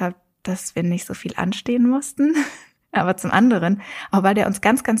gesorgt hat, dass wir nicht so viel anstehen mussten, aber zum anderen auch, weil der uns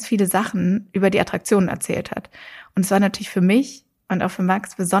ganz, ganz viele Sachen über die Attraktionen erzählt hat. Und es war natürlich für mich und auch für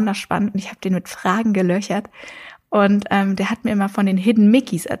Max besonders spannend und ich habe den mit Fragen gelöchert und der hat mir immer von den Hidden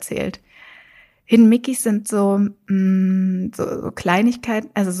Mickeys erzählt. Hidden Mickeys sind so Kleinigkeiten,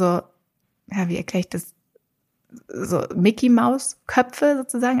 also so, ja, wie erkläre ich das? So Mickey Maus Köpfe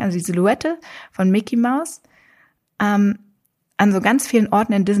sozusagen, also die Silhouette von Mickey Maus, an so ganz vielen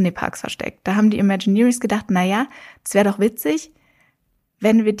Orten in Disney-Parks versteckt. Da haben die Imagineers gedacht, naja, es wäre doch witzig,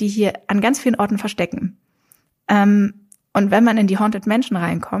 wenn wir die hier an ganz vielen Orten verstecken. Und wenn man in die Haunted Mansion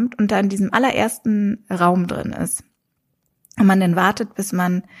reinkommt und da in diesem allerersten Raum drin ist und man dann wartet, bis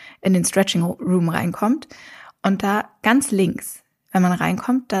man in den Stretching Room reinkommt und da ganz links, wenn man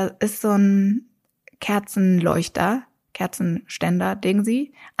reinkommt, da ist so ein Kerzenständer,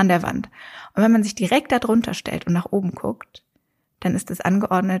 Dingsy, an der Wand. Und wenn man sich direkt da drunter stellt und nach oben guckt, dann ist es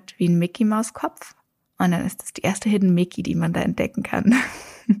angeordnet wie ein Mickey-Maus-Kopf. Und dann ist es die erste Hidden Mickey, die man da entdecken kann.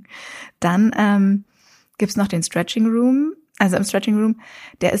 Dann gibt's noch den Stretching Room. Also im Stretching Room,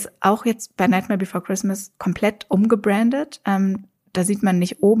 der ist auch jetzt bei Nightmare Before Christmas komplett umgebrandet. Da sieht man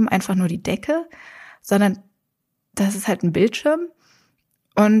nicht oben einfach nur die Decke, sondern das ist halt ein Bildschirm.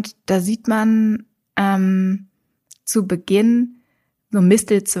 Und da sieht man zu Beginn so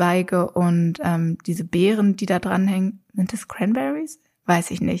Mistelzweige und diese Beeren, die da dranhängen. Sind das Cranberries?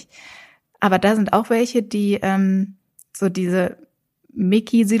 Weiß ich nicht. Aber da sind auch welche, die so diese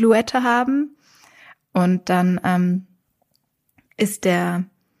Mickey-Silhouette haben. Und dann ist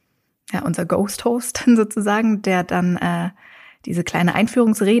unser Ghost-Host sozusagen, der dann diese kleine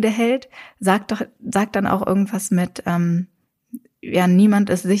Einführungsrede hält, sagt dann auch irgendwas mit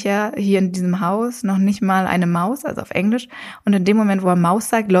niemand ist sicher hier in diesem Haus, noch nicht mal eine Maus, also auf Englisch. Und in dem Moment, wo er Maus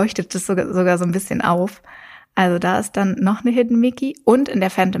sagt, leuchtet es sogar so ein bisschen auf. Also da ist dann noch eine Hidden Mickey. Und in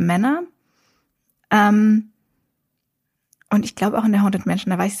der Phantom Manor, und ich glaube auch in der Haunted Mansion,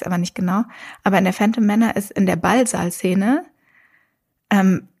 da weiß ich es aber nicht genau, aber in der Phantom Manor ist in der Ballsaal-Szene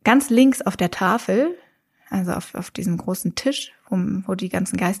ganz links auf der Tafel, also auf diesem großen Tisch, wo die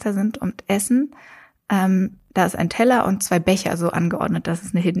ganzen Geister sind und essen, da ist ein Teller und 2 Becher so angeordnet, dass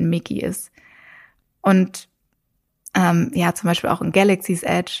es eine Hidden Mickey ist. Und zum Beispiel auch in Galaxy's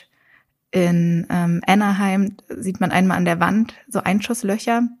Edge in Anaheim sieht man einmal an der Wand so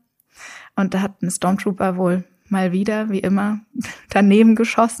Einschusslöcher und da hat ein Stormtrooper wohl mal wieder, wie immer, daneben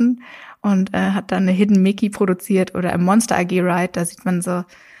geschossen und hat dann eine Hidden Mickey produziert. Oder im Monster AG Ride, da sieht man so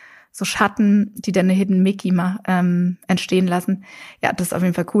Schatten, die dann eine Hidden Mickey entstehen lassen. Ja, das ist auf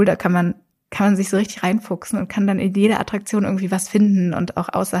jeden Fall cool, da kann man sich so richtig reinfuchsen und kann dann in jeder Attraktion irgendwie was finden und auch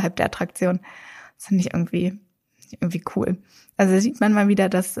außerhalb der Attraktion. Das finde ich irgendwie cool. Also da sieht man mal wieder,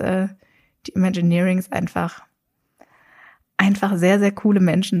 dass die Imagineerings einfach sehr, sehr coole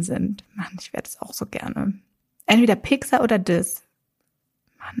Menschen sind. Mann, ich werde es auch so gerne. Entweder Pixar oder Dis.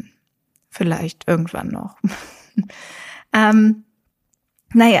 Mann, vielleicht irgendwann noch. Kommen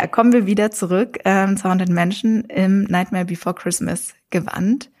wir wieder zurück zu Haunted Mansion im Nightmare Before Christmas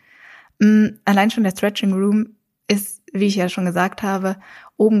Gewand. Allein schon der Stretching Room ist, wie ich ja schon gesagt habe,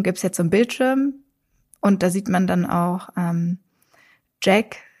 oben gibt's jetzt so einen Bildschirm und da sieht man dann auch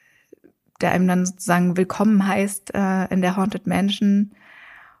Jack, der einem dann sozusagen willkommen heißt in der Haunted Mansion.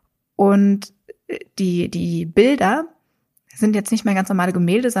 Und die Bilder sind jetzt nicht mehr ganz normale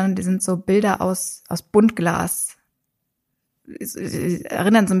Gemälde, sondern die sind so Bilder aus Buntglas. Sie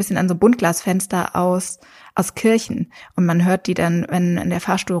erinnern so ein bisschen an so Buntglasfenster aus Kirchen. Und man hört die dann, wenn der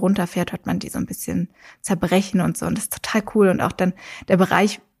Fahrstuhl runterfährt, hört man die so ein bisschen zerbrechen und so. Und das ist total cool. Und auch dann der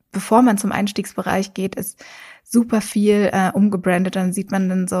Bereich, bevor man zum Einstiegsbereich geht, ist super viel umgebrandet. Dann sieht man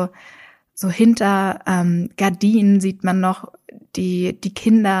dann so hinter Gardinen sieht man noch die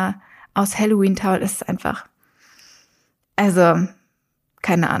Kinder aus Halloween Tower. Das ist einfach, also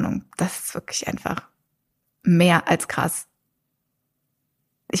keine Ahnung, das ist wirklich einfach mehr als krass.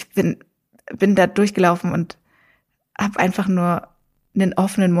 Ich bin da durchgelaufen und habe einfach nur einen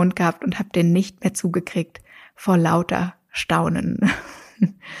offenen Mund gehabt und habe den nicht mehr zugekriegt vor lauter Staunen.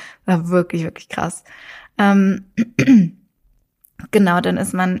 War wirklich, wirklich krass. Genau, dann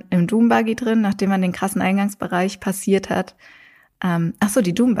ist man im Doombuggy drin, nachdem man den krassen Eingangsbereich passiert hat.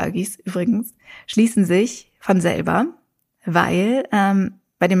 Die Doombuggys übrigens schließen sich von selber, weil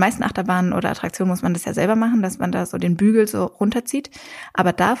bei den meisten Achterbahnen oder Attraktionen muss man das ja selber machen, dass man da so den Bügel so runterzieht.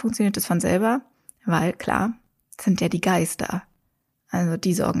 Aber da funktioniert es von selber, weil klar, es sind ja die Geister. Also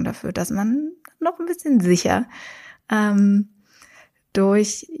die sorgen dafür, dass man noch ein bisschen sicher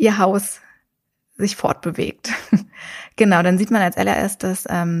durch ihr Haus sich fortbewegt. Genau, dann sieht man als allererstes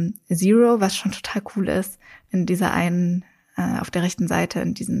Zero, was schon total cool ist, in dieser einen, auf der rechten Seite,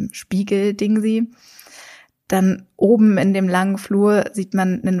 in diesem Spiegel-Dingsy. Dann oben in dem langen Flur sieht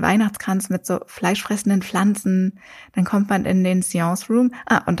man einen Weihnachtskranz mit so fleischfressenden Pflanzen. Dann kommt man in den Seance Room.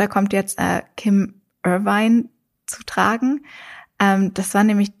 Und da kommt jetzt Kim Irvine zu tragen. Das war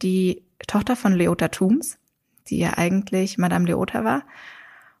nämlich die Tochter von Leota Toombs, die ja eigentlich Madame Leota war.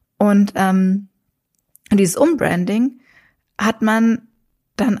 Und dieses Umbranding hat man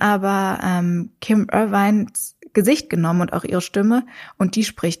dann aber Kim Irvines Gesicht genommen und auch ihre Stimme und die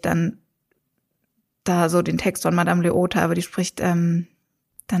spricht dann da so den Text von Madame Leota, aber die spricht dann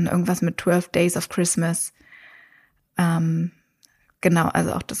irgendwas mit 12 Days of Christmas. Genau,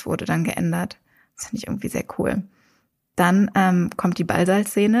 also auch das wurde dann geändert. Das finde ich irgendwie sehr cool. Dann kommt die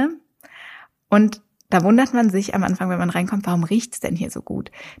Ballsaal-Szene und da wundert man sich am Anfang, wenn man reinkommt, warum riecht's denn hier so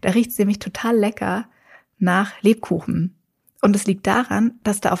gut? Da riecht's nämlich total lecker nach Lebkuchen. Und es liegt daran,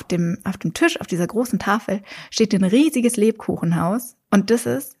 dass da auf dem Tisch, auf dieser großen Tafel, steht ein riesiges Lebkuchenhaus und das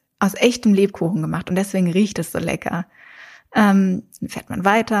ist aus echtem Lebkuchen gemacht und deswegen riecht es so lecker. Dann fährt man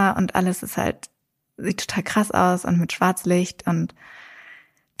weiter und alles ist halt, sieht total krass aus und mit Schwarzlicht und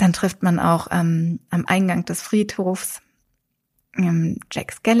dann trifft man auch am Eingang des Friedhofs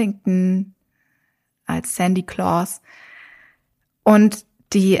Jack Skellington als Sandy Claus und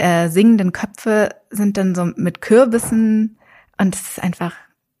die singenden Köpfe sind dann so mit Kürbissen und es ist einfach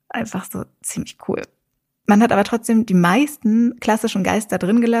so ziemlich cool. Man hat aber trotzdem die meisten klassischen Geister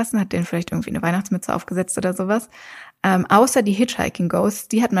drin gelassen, hat denen vielleicht irgendwie eine Weihnachtsmütze aufgesetzt oder sowas. Außer die Hitchhiking Ghosts,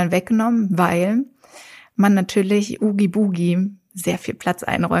 die hat man weggenommen, weil man natürlich Oogie Boogie sehr viel Platz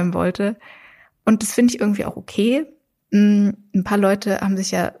einräumen wollte. Und das finde ich irgendwie auch okay. Ein paar Leute haben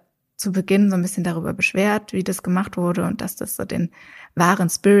sich ja zu Beginn so ein bisschen darüber beschwert, wie das gemacht wurde und dass das so den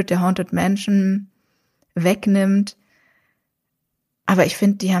wahren Spirit der Haunted Mansion wegnimmt. Aber ich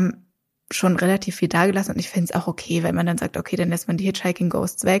finde, die haben schon relativ viel dagelassen und ich finde es auch okay, wenn man dann sagt, okay, dann lässt man die Hitchhiking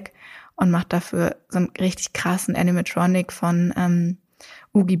Ghosts weg und macht dafür so einen richtig krassen Animatronic von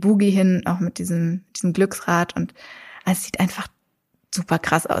Oogie Boogie hin, auch mit diesem Glücksrad und es sieht einfach super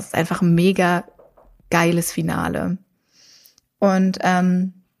krass aus. Es ist einfach ein mega geiles Finale. Und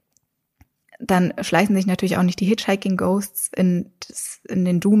dann schleichen sich natürlich auch nicht die Hitchhiking Ghosts in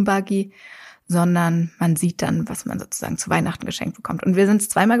den Doom Buggy, sondern man sieht dann, was man sozusagen zu Weihnachten geschenkt bekommt. Und wir sind es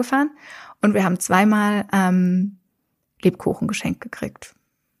zweimal gefahren und wir haben zweimal Lebkuchen geschenkt gekriegt.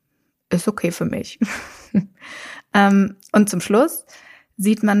 Ist okay für mich. Und zum Schluss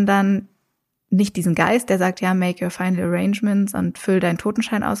sieht man dann nicht diesen Geist, der sagt, ja, make your final arrangements und füll deinen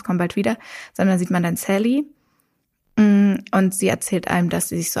Totenschein aus, komm bald wieder, sondern sieht man dann Sally und sie erzählt einem, dass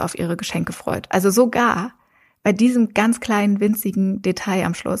sie sich so auf ihre Geschenke freut. Also sogar bei diesem ganz kleinen, winzigen Detail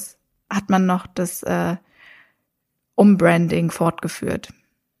am Schluss hat man noch das Umbranding fortgeführt.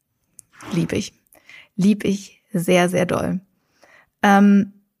 Lieb ich sehr, sehr doll.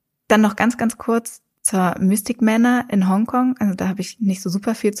 Dann noch ganz, ganz kurz zur Mystic Manor in Hongkong. Also da habe ich nicht so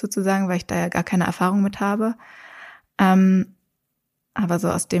super viel zu sagen, weil ich da ja gar keine Erfahrung mit habe. Aber so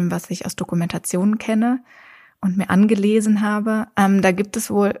aus dem, was ich aus Dokumentationen kenne und mir angelesen habe, da gibt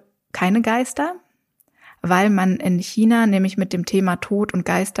es wohl keine Geister, weil man in China nämlich mit dem Thema Tod und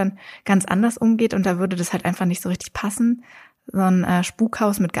Geistern ganz anders umgeht und da würde das halt einfach nicht so richtig passen, so ein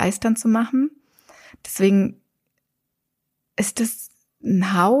Spukhaus mit Geistern zu machen. Deswegen ist es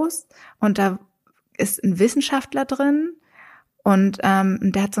ein Haus und da ist ein Wissenschaftler drin und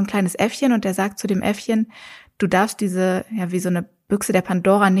der hat so ein kleines Äffchen und der sagt zu dem Äffchen, du darfst diese, ja wie so eine Büchse der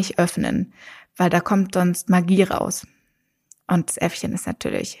Pandora nicht öffnen, weil da kommt sonst Magie raus. Und das Äffchen ist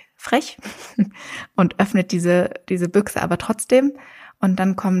natürlich frech und öffnet diese Büchse aber trotzdem und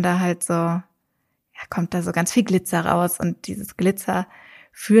dann kommt da so ganz viel Glitzer raus und dieses Glitzer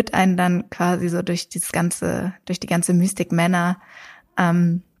führt einen dann quasi so durch die ganze Mystic Manor.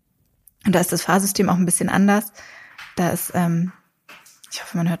 Und da ist das Fahrsystem auch ein bisschen anders. Da ist, ich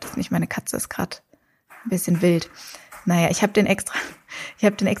hoffe, man hört das nicht, meine Katze ist gerade ein bisschen wild. Naja, ich habe den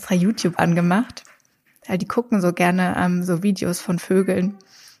extra YouTube angemacht, weil die gucken so gerne so Videos von Vögeln.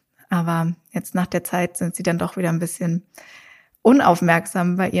 Aber jetzt nach der Zeit sind sie dann doch wieder ein bisschen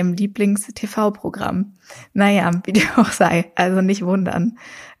unaufmerksam bei ihrem Lieblings-TV-Programm. Naja, wie dem auch sei, also nicht wundern,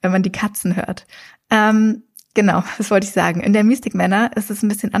 wenn man die Katzen hört. Genau, das wollte ich sagen. In der Mystic Manor ist es ein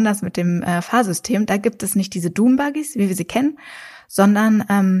bisschen anders mit dem Fahrsystem. Da gibt es nicht diese Doom-Buggies, wie wir sie kennen,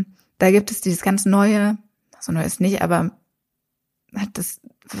 sondern da gibt es dieses ganz neue, so neu ist nicht, aber das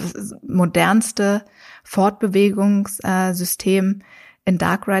modernste Fortbewegungssystem in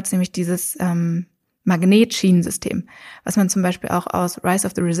Dark Rides, nämlich dieses Magnetschienensystem, was man zum Beispiel auch aus Rise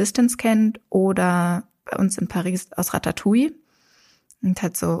of the Resistance kennt oder bei uns in Paris aus Ratatouille. Und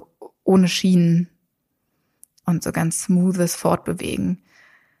halt so ohne Schienen und so ganz smoothes Fortbewegen.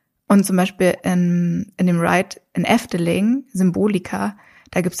 Und zum Beispiel in dem Ride in Efteling, Symbolika,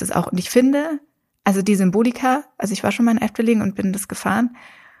 da gibt es das auch. Und ich finde, also die Symbolika, also ich war schon mal in Efteling und bin das gefahren.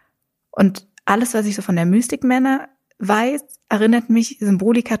 Und alles, was ich so von der Mystic Manor weiß, erinnert mich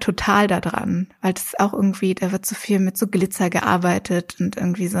Symbolika total daran. Weil das ist auch irgendwie, da wird so viel mit so Glitzer gearbeitet und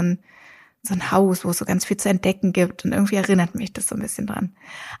irgendwie so ein Haus, wo es so ganz viel zu entdecken gibt. Und irgendwie erinnert mich das so ein bisschen dran.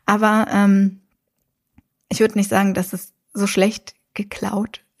 Aber Ich würde nicht sagen, dass es so schlecht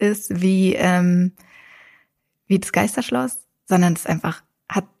geklaut ist wie das Geisterschloss, sondern es einfach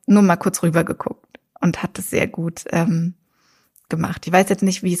hat nur mal kurz rübergeguckt und hat es sehr gut gemacht. Ich weiß jetzt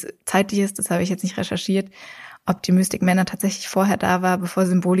nicht, wie es zeitlich ist, das habe ich jetzt nicht recherchiert, ob die Mystic Manor tatsächlich vorher da war, bevor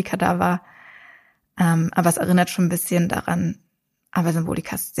Symbolika da war. Aber es erinnert schon ein bisschen daran. Aber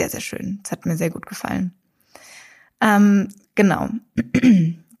Symbolika ist sehr, sehr schön. Es hat mir sehr gut gefallen. Genau.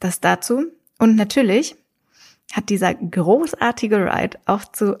 Das dazu. Und natürlich hat dieser großartige Ride auch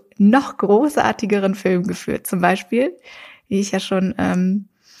zu noch großartigeren Filmen geführt. Zum Beispiel, wie ich ja schon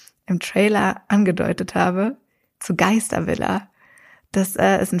im Trailer angedeutet habe, zu Geistervilla. Das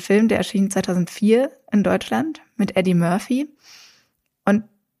ist ein Film, der erschien 2004 in Deutschland mit Eddie Murphy. Und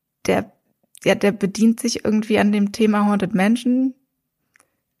der bedient sich irgendwie an dem Thema Haunted Mansion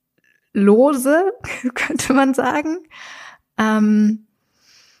lose, könnte man sagen.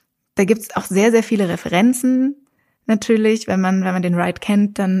 Da gibt's auch sehr, sehr viele Referenzen. Natürlich, wenn man den Ride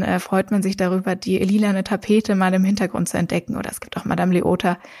kennt, dann freut man sich darüber, die lilane Tapete mal im Hintergrund zu entdecken. Oder es gibt auch Madame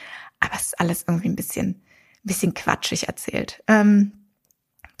Leota. Aber es ist alles irgendwie ein bisschen quatschig erzählt.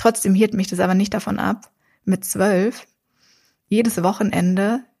 Trotzdem hielt mich das aber nicht davon ab, mit 12 jedes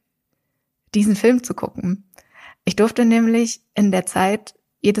Wochenende diesen Film zu gucken. Ich durfte nämlich in der Zeit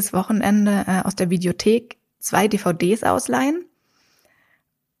jedes Wochenende aus der Videothek 2 DVDs ausleihen.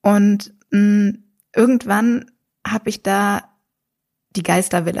 Und irgendwann habe ich da die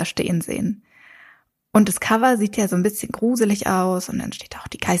Geistervilla stehen sehen. Und das Cover sieht ja so ein bisschen gruselig aus und dann steht auch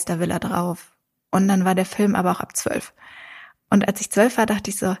die Geistervilla drauf. Und dann war der Film aber auch ab 12. Und als ich 12 war, dachte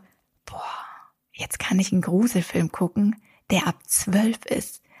ich so, jetzt kann ich einen Gruselfilm gucken, der ab 12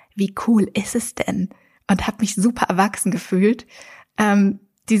 ist. Wie cool ist es denn? Und habe mich super erwachsen gefühlt,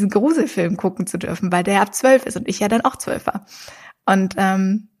 diesen Gruselfilm gucken zu dürfen, weil der ab 12 ist und ich ja dann auch 12 war. Und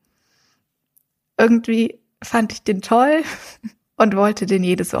irgendwie fand ich den toll und wollte den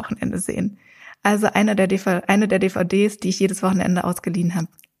jedes Wochenende sehen. Also eine der DVDs, die ich jedes Wochenende ausgeliehen habe,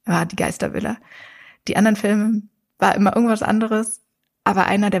 war die Geistervilla. Die anderen Filme war immer irgendwas anderes, aber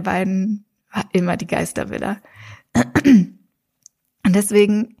einer der beiden war immer die Geistervilla. Und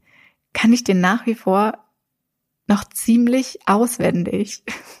deswegen kann ich den nach wie vor noch ziemlich auswendig.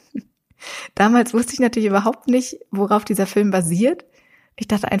 Damals wusste ich natürlich überhaupt nicht, worauf dieser Film basiert. Ich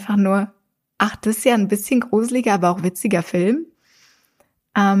dachte einfach nur, das ist ja ein bisschen gruseliger, aber auch witziger Film.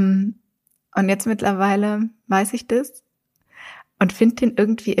 Und jetzt mittlerweile weiß ich das und finde den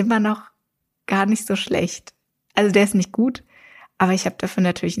irgendwie immer noch gar nicht so schlecht. Also der ist nicht gut, aber ich habe dafür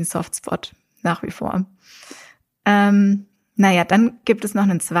natürlich einen Softspot nach wie vor. Dann gibt es noch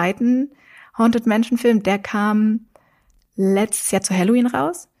einen zweiten Haunted Mansion Film, der kam letztes Jahr zu Halloween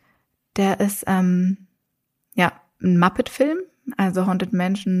raus. Der ist ein Muppet-Film, also Haunted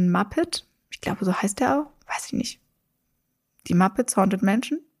Mansion Muppet. Ich glaube, so heißt der auch. Weiß ich nicht. Die Muppets Haunted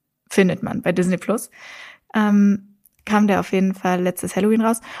Mansion findet man bei Disney Plus. Kam der auf jeden Fall letztes Halloween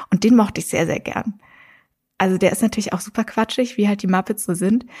raus und den mochte ich sehr, sehr gern. Also der ist natürlich auch super quatschig, wie halt die Muppets so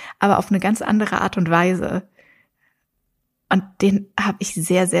sind, aber auf eine ganz andere Art und Weise. Und den habe ich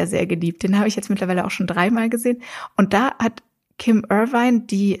sehr, sehr, sehr geliebt. Den habe ich jetzt mittlerweile auch schon 3-mal gesehen. Und da hat Kim Irvine,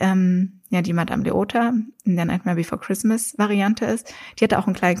 die Madame Leota in der Nightmare Before Christmas Variante ist, die hatte auch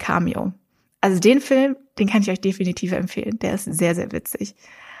einen kleinen Cameo. Also den Film, den kann ich euch definitiv empfehlen. Der ist sehr, sehr witzig.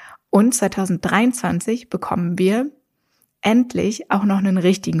 Und 2023 bekommen wir endlich auch noch einen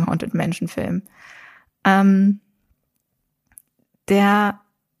richtigen Haunted Mansion Film. Der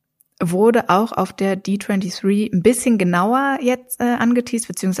wurde auch auf der D23 ein bisschen genauer jetzt angeteast,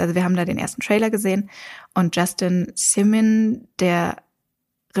 beziehungsweise wir haben da den ersten Trailer gesehen und Justin Simon, der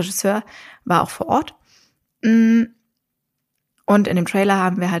Regisseur, war auch vor Ort. Und in dem Trailer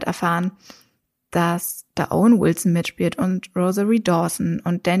haben wir halt erfahren, dass da Owen Wilson mitspielt und Rosalie Dawson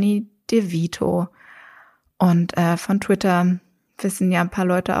und Danny DeVito. Und von Twitter wissen ja ein paar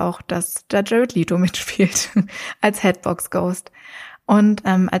Leute auch, dass da Jared Leto mitspielt als Headbox Ghost. Und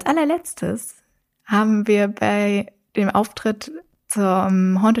als allerletztes haben wir bei dem Auftritt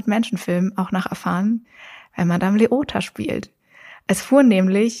zum Haunted Mansion Film auch noch erfahren, wer Madame Leota spielt. Es fuhr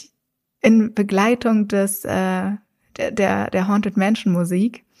nämlich in Begleitung des der Haunted Mansion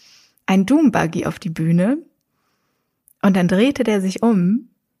Musik ein Doom Buggy auf die Bühne und dann drehte der sich um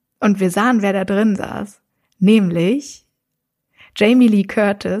und wir sahen, wer da drin saß, nämlich Jamie Lee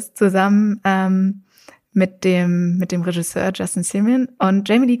Curtis zusammen mit dem Regisseur Justin Simon, und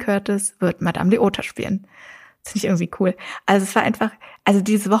Jamie Lee Curtis wird Madame Leota spielen. Das finde ich irgendwie cool. Also es war einfach,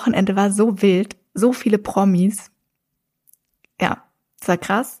 dieses Wochenende war so wild, so viele Promis. Ja, das war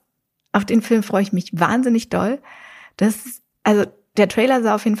krass. Auf den Film freue ich mich wahnsinnig doll. der Trailer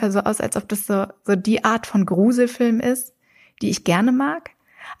sah auf jeden Fall so aus, als ob das so die Art von Gruselfilm ist, die ich gerne mag.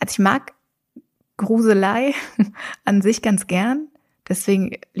 Also ich mag Gruselei an sich ganz gern.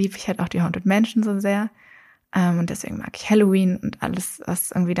 Deswegen liebe ich halt auch die Haunted Mansion so sehr. Und deswegen mag ich Halloween und alles,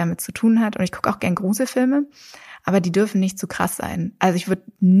 was irgendwie damit zu tun hat. Und ich gucke auch gern Gruselfilme, aber die dürfen nicht zu krass sein. Also ich würde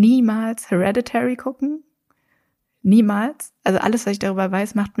niemals Hereditary gucken. Niemals. Also alles, was ich darüber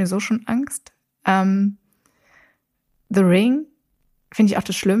weiß, macht mir so schon Angst. The Ring finde ich auch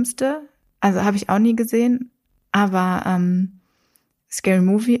das Schlimmste. Also habe ich auch nie gesehen. Aber Scary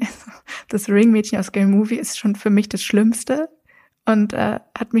Movie, das Ring-Mädchen aus Scary Movie ist schon für mich das Schlimmste und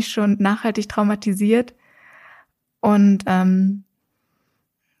hat mich schon nachhaltig traumatisiert. Und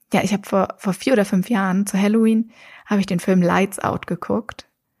ich habe vor 4 oder 5 Jahren zu Halloween habe ich den Film Lights Out geguckt.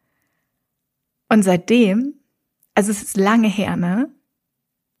 Und seitdem, also es ist lange her, ne?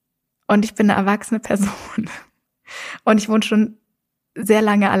 Und ich bin eine erwachsene Person. Und ich wohne schon sehr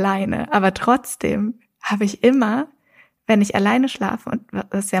lange alleine. Aber trotzdem habe ich immer, wenn ich alleine schlafe, und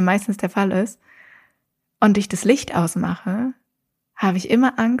das ja meistens der Fall ist, und ich das Licht ausmache, habe ich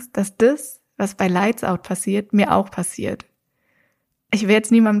immer Angst, dass das, was bei Lights Out passiert, mir auch passiert. Ich will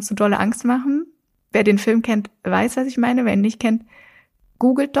jetzt niemandem zu dolle Angst machen. Wer den Film kennt, weiß, was ich meine. Wer ihn nicht kennt,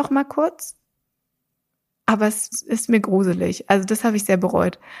 googelt doch mal kurz. Aber es ist mir gruselig. Also das habe ich sehr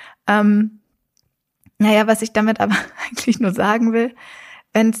bereut. Was ich damit aber eigentlich nur sagen will,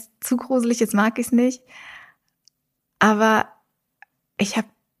 wenn es zu gruselig ist, mag ich es nicht. Aber ich hab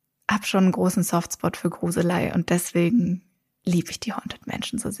schon einen großen Softspot für Gruselei und deswegen liebe ich die Haunted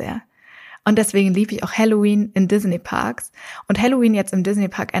Mansion so sehr. Und deswegen liebe ich auch Halloween in Disney Parks. Und Halloween jetzt im Disney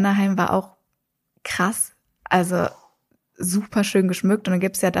Park Anaheim war auch krass. Also super schön geschmückt. Und dann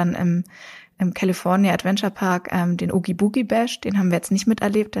gibt's ja dann im California Adventure Park den Oogie Boogie Bash. Den haben wir jetzt nicht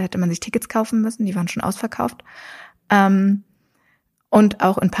miterlebt. Da hätte man sich Tickets kaufen müssen. Die waren schon ausverkauft. Und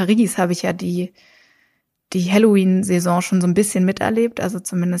auch in Paris habe ich ja die Halloween-Saison schon so ein bisschen miterlebt. Also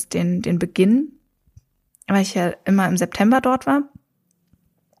zumindest den Beginn. Weil ich ja immer im September dort war.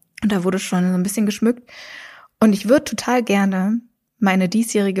 Und da wurde schon so ein bisschen geschmückt. Und ich würde total gerne meine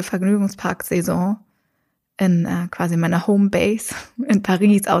diesjährige Vergnügungspark-Saison in quasi meiner Homebase in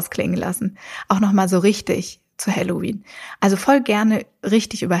Paris ausklingen lassen. Auch nochmal so richtig zu Halloween. Also voll gerne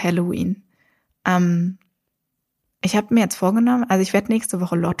richtig über Halloween. Ich habe mir jetzt vorgenommen, also ich werde nächste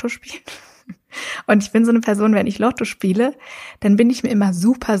Woche Lotto spielen. Und ich bin so eine Person, wenn ich Lotto spiele, dann bin ich mir immer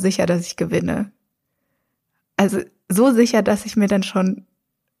super sicher, dass ich gewinne. Also so sicher, dass ich mir dann schon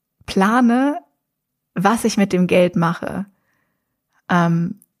plane, was ich mit dem Geld mache.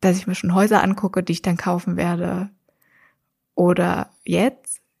 Dass ich mir schon Häuser angucke, die ich dann kaufen werde. Oder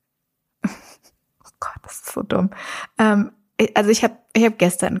jetzt? Oh Gott, das ist so dumm. Also ich habe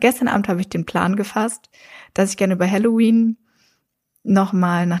gestern Abend habe ich den Plan gefasst, dass ich gerne über Halloween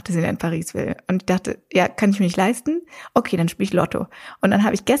nochmal nach Disneyland Paris will. Und ich dachte, ja, kann ich mir nicht leisten? Okay, dann spiele ich Lotto. Und dann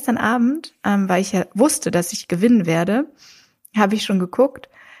habe ich gestern Abend, weil ich ja wusste, dass ich gewinnen werde, habe ich schon geguckt,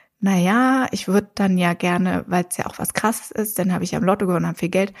 ich würde dann ja gerne, weil es ja auch was Krasses ist, dann habe ich ja im Lotto gewonnen, habe viel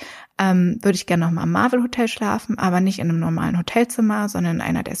Geld, würde ich gerne nochmal im Marvel Hotel schlafen, aber nicht in einem normalen Hotelzimmer, sondern in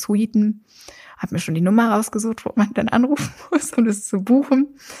einer der Suiten. Habe mir schon die Nummer rausgesucht, wo man dann anrufen muss, um das zu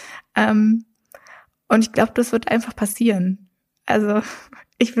buchen. Und ich glaube, das wird einfach passieren. Also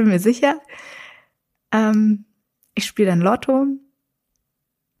ich bin mir sicher, ich spiele dann Lotto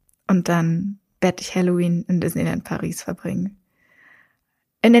und dann werde ich Halloween in Disneyland Paris verbringen.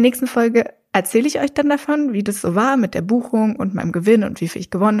 In der nächsten Folge erzähle ich euch dann davon, wie das so war mit der Buchung und meinem Gewinn und wie viel ich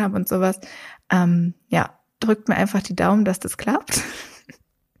gewonnen habe und sowas. Drückt mir einfach die Daumen, dass das klappt.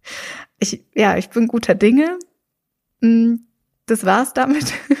 Ich bin guter Dinge. Das war's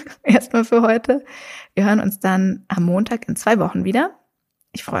damit erstmal für heute. Wir hören uns dann am Montag in 2 Wochen wieder.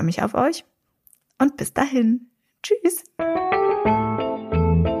 Ich freue mich auf euch und bis dahin. Tschüss.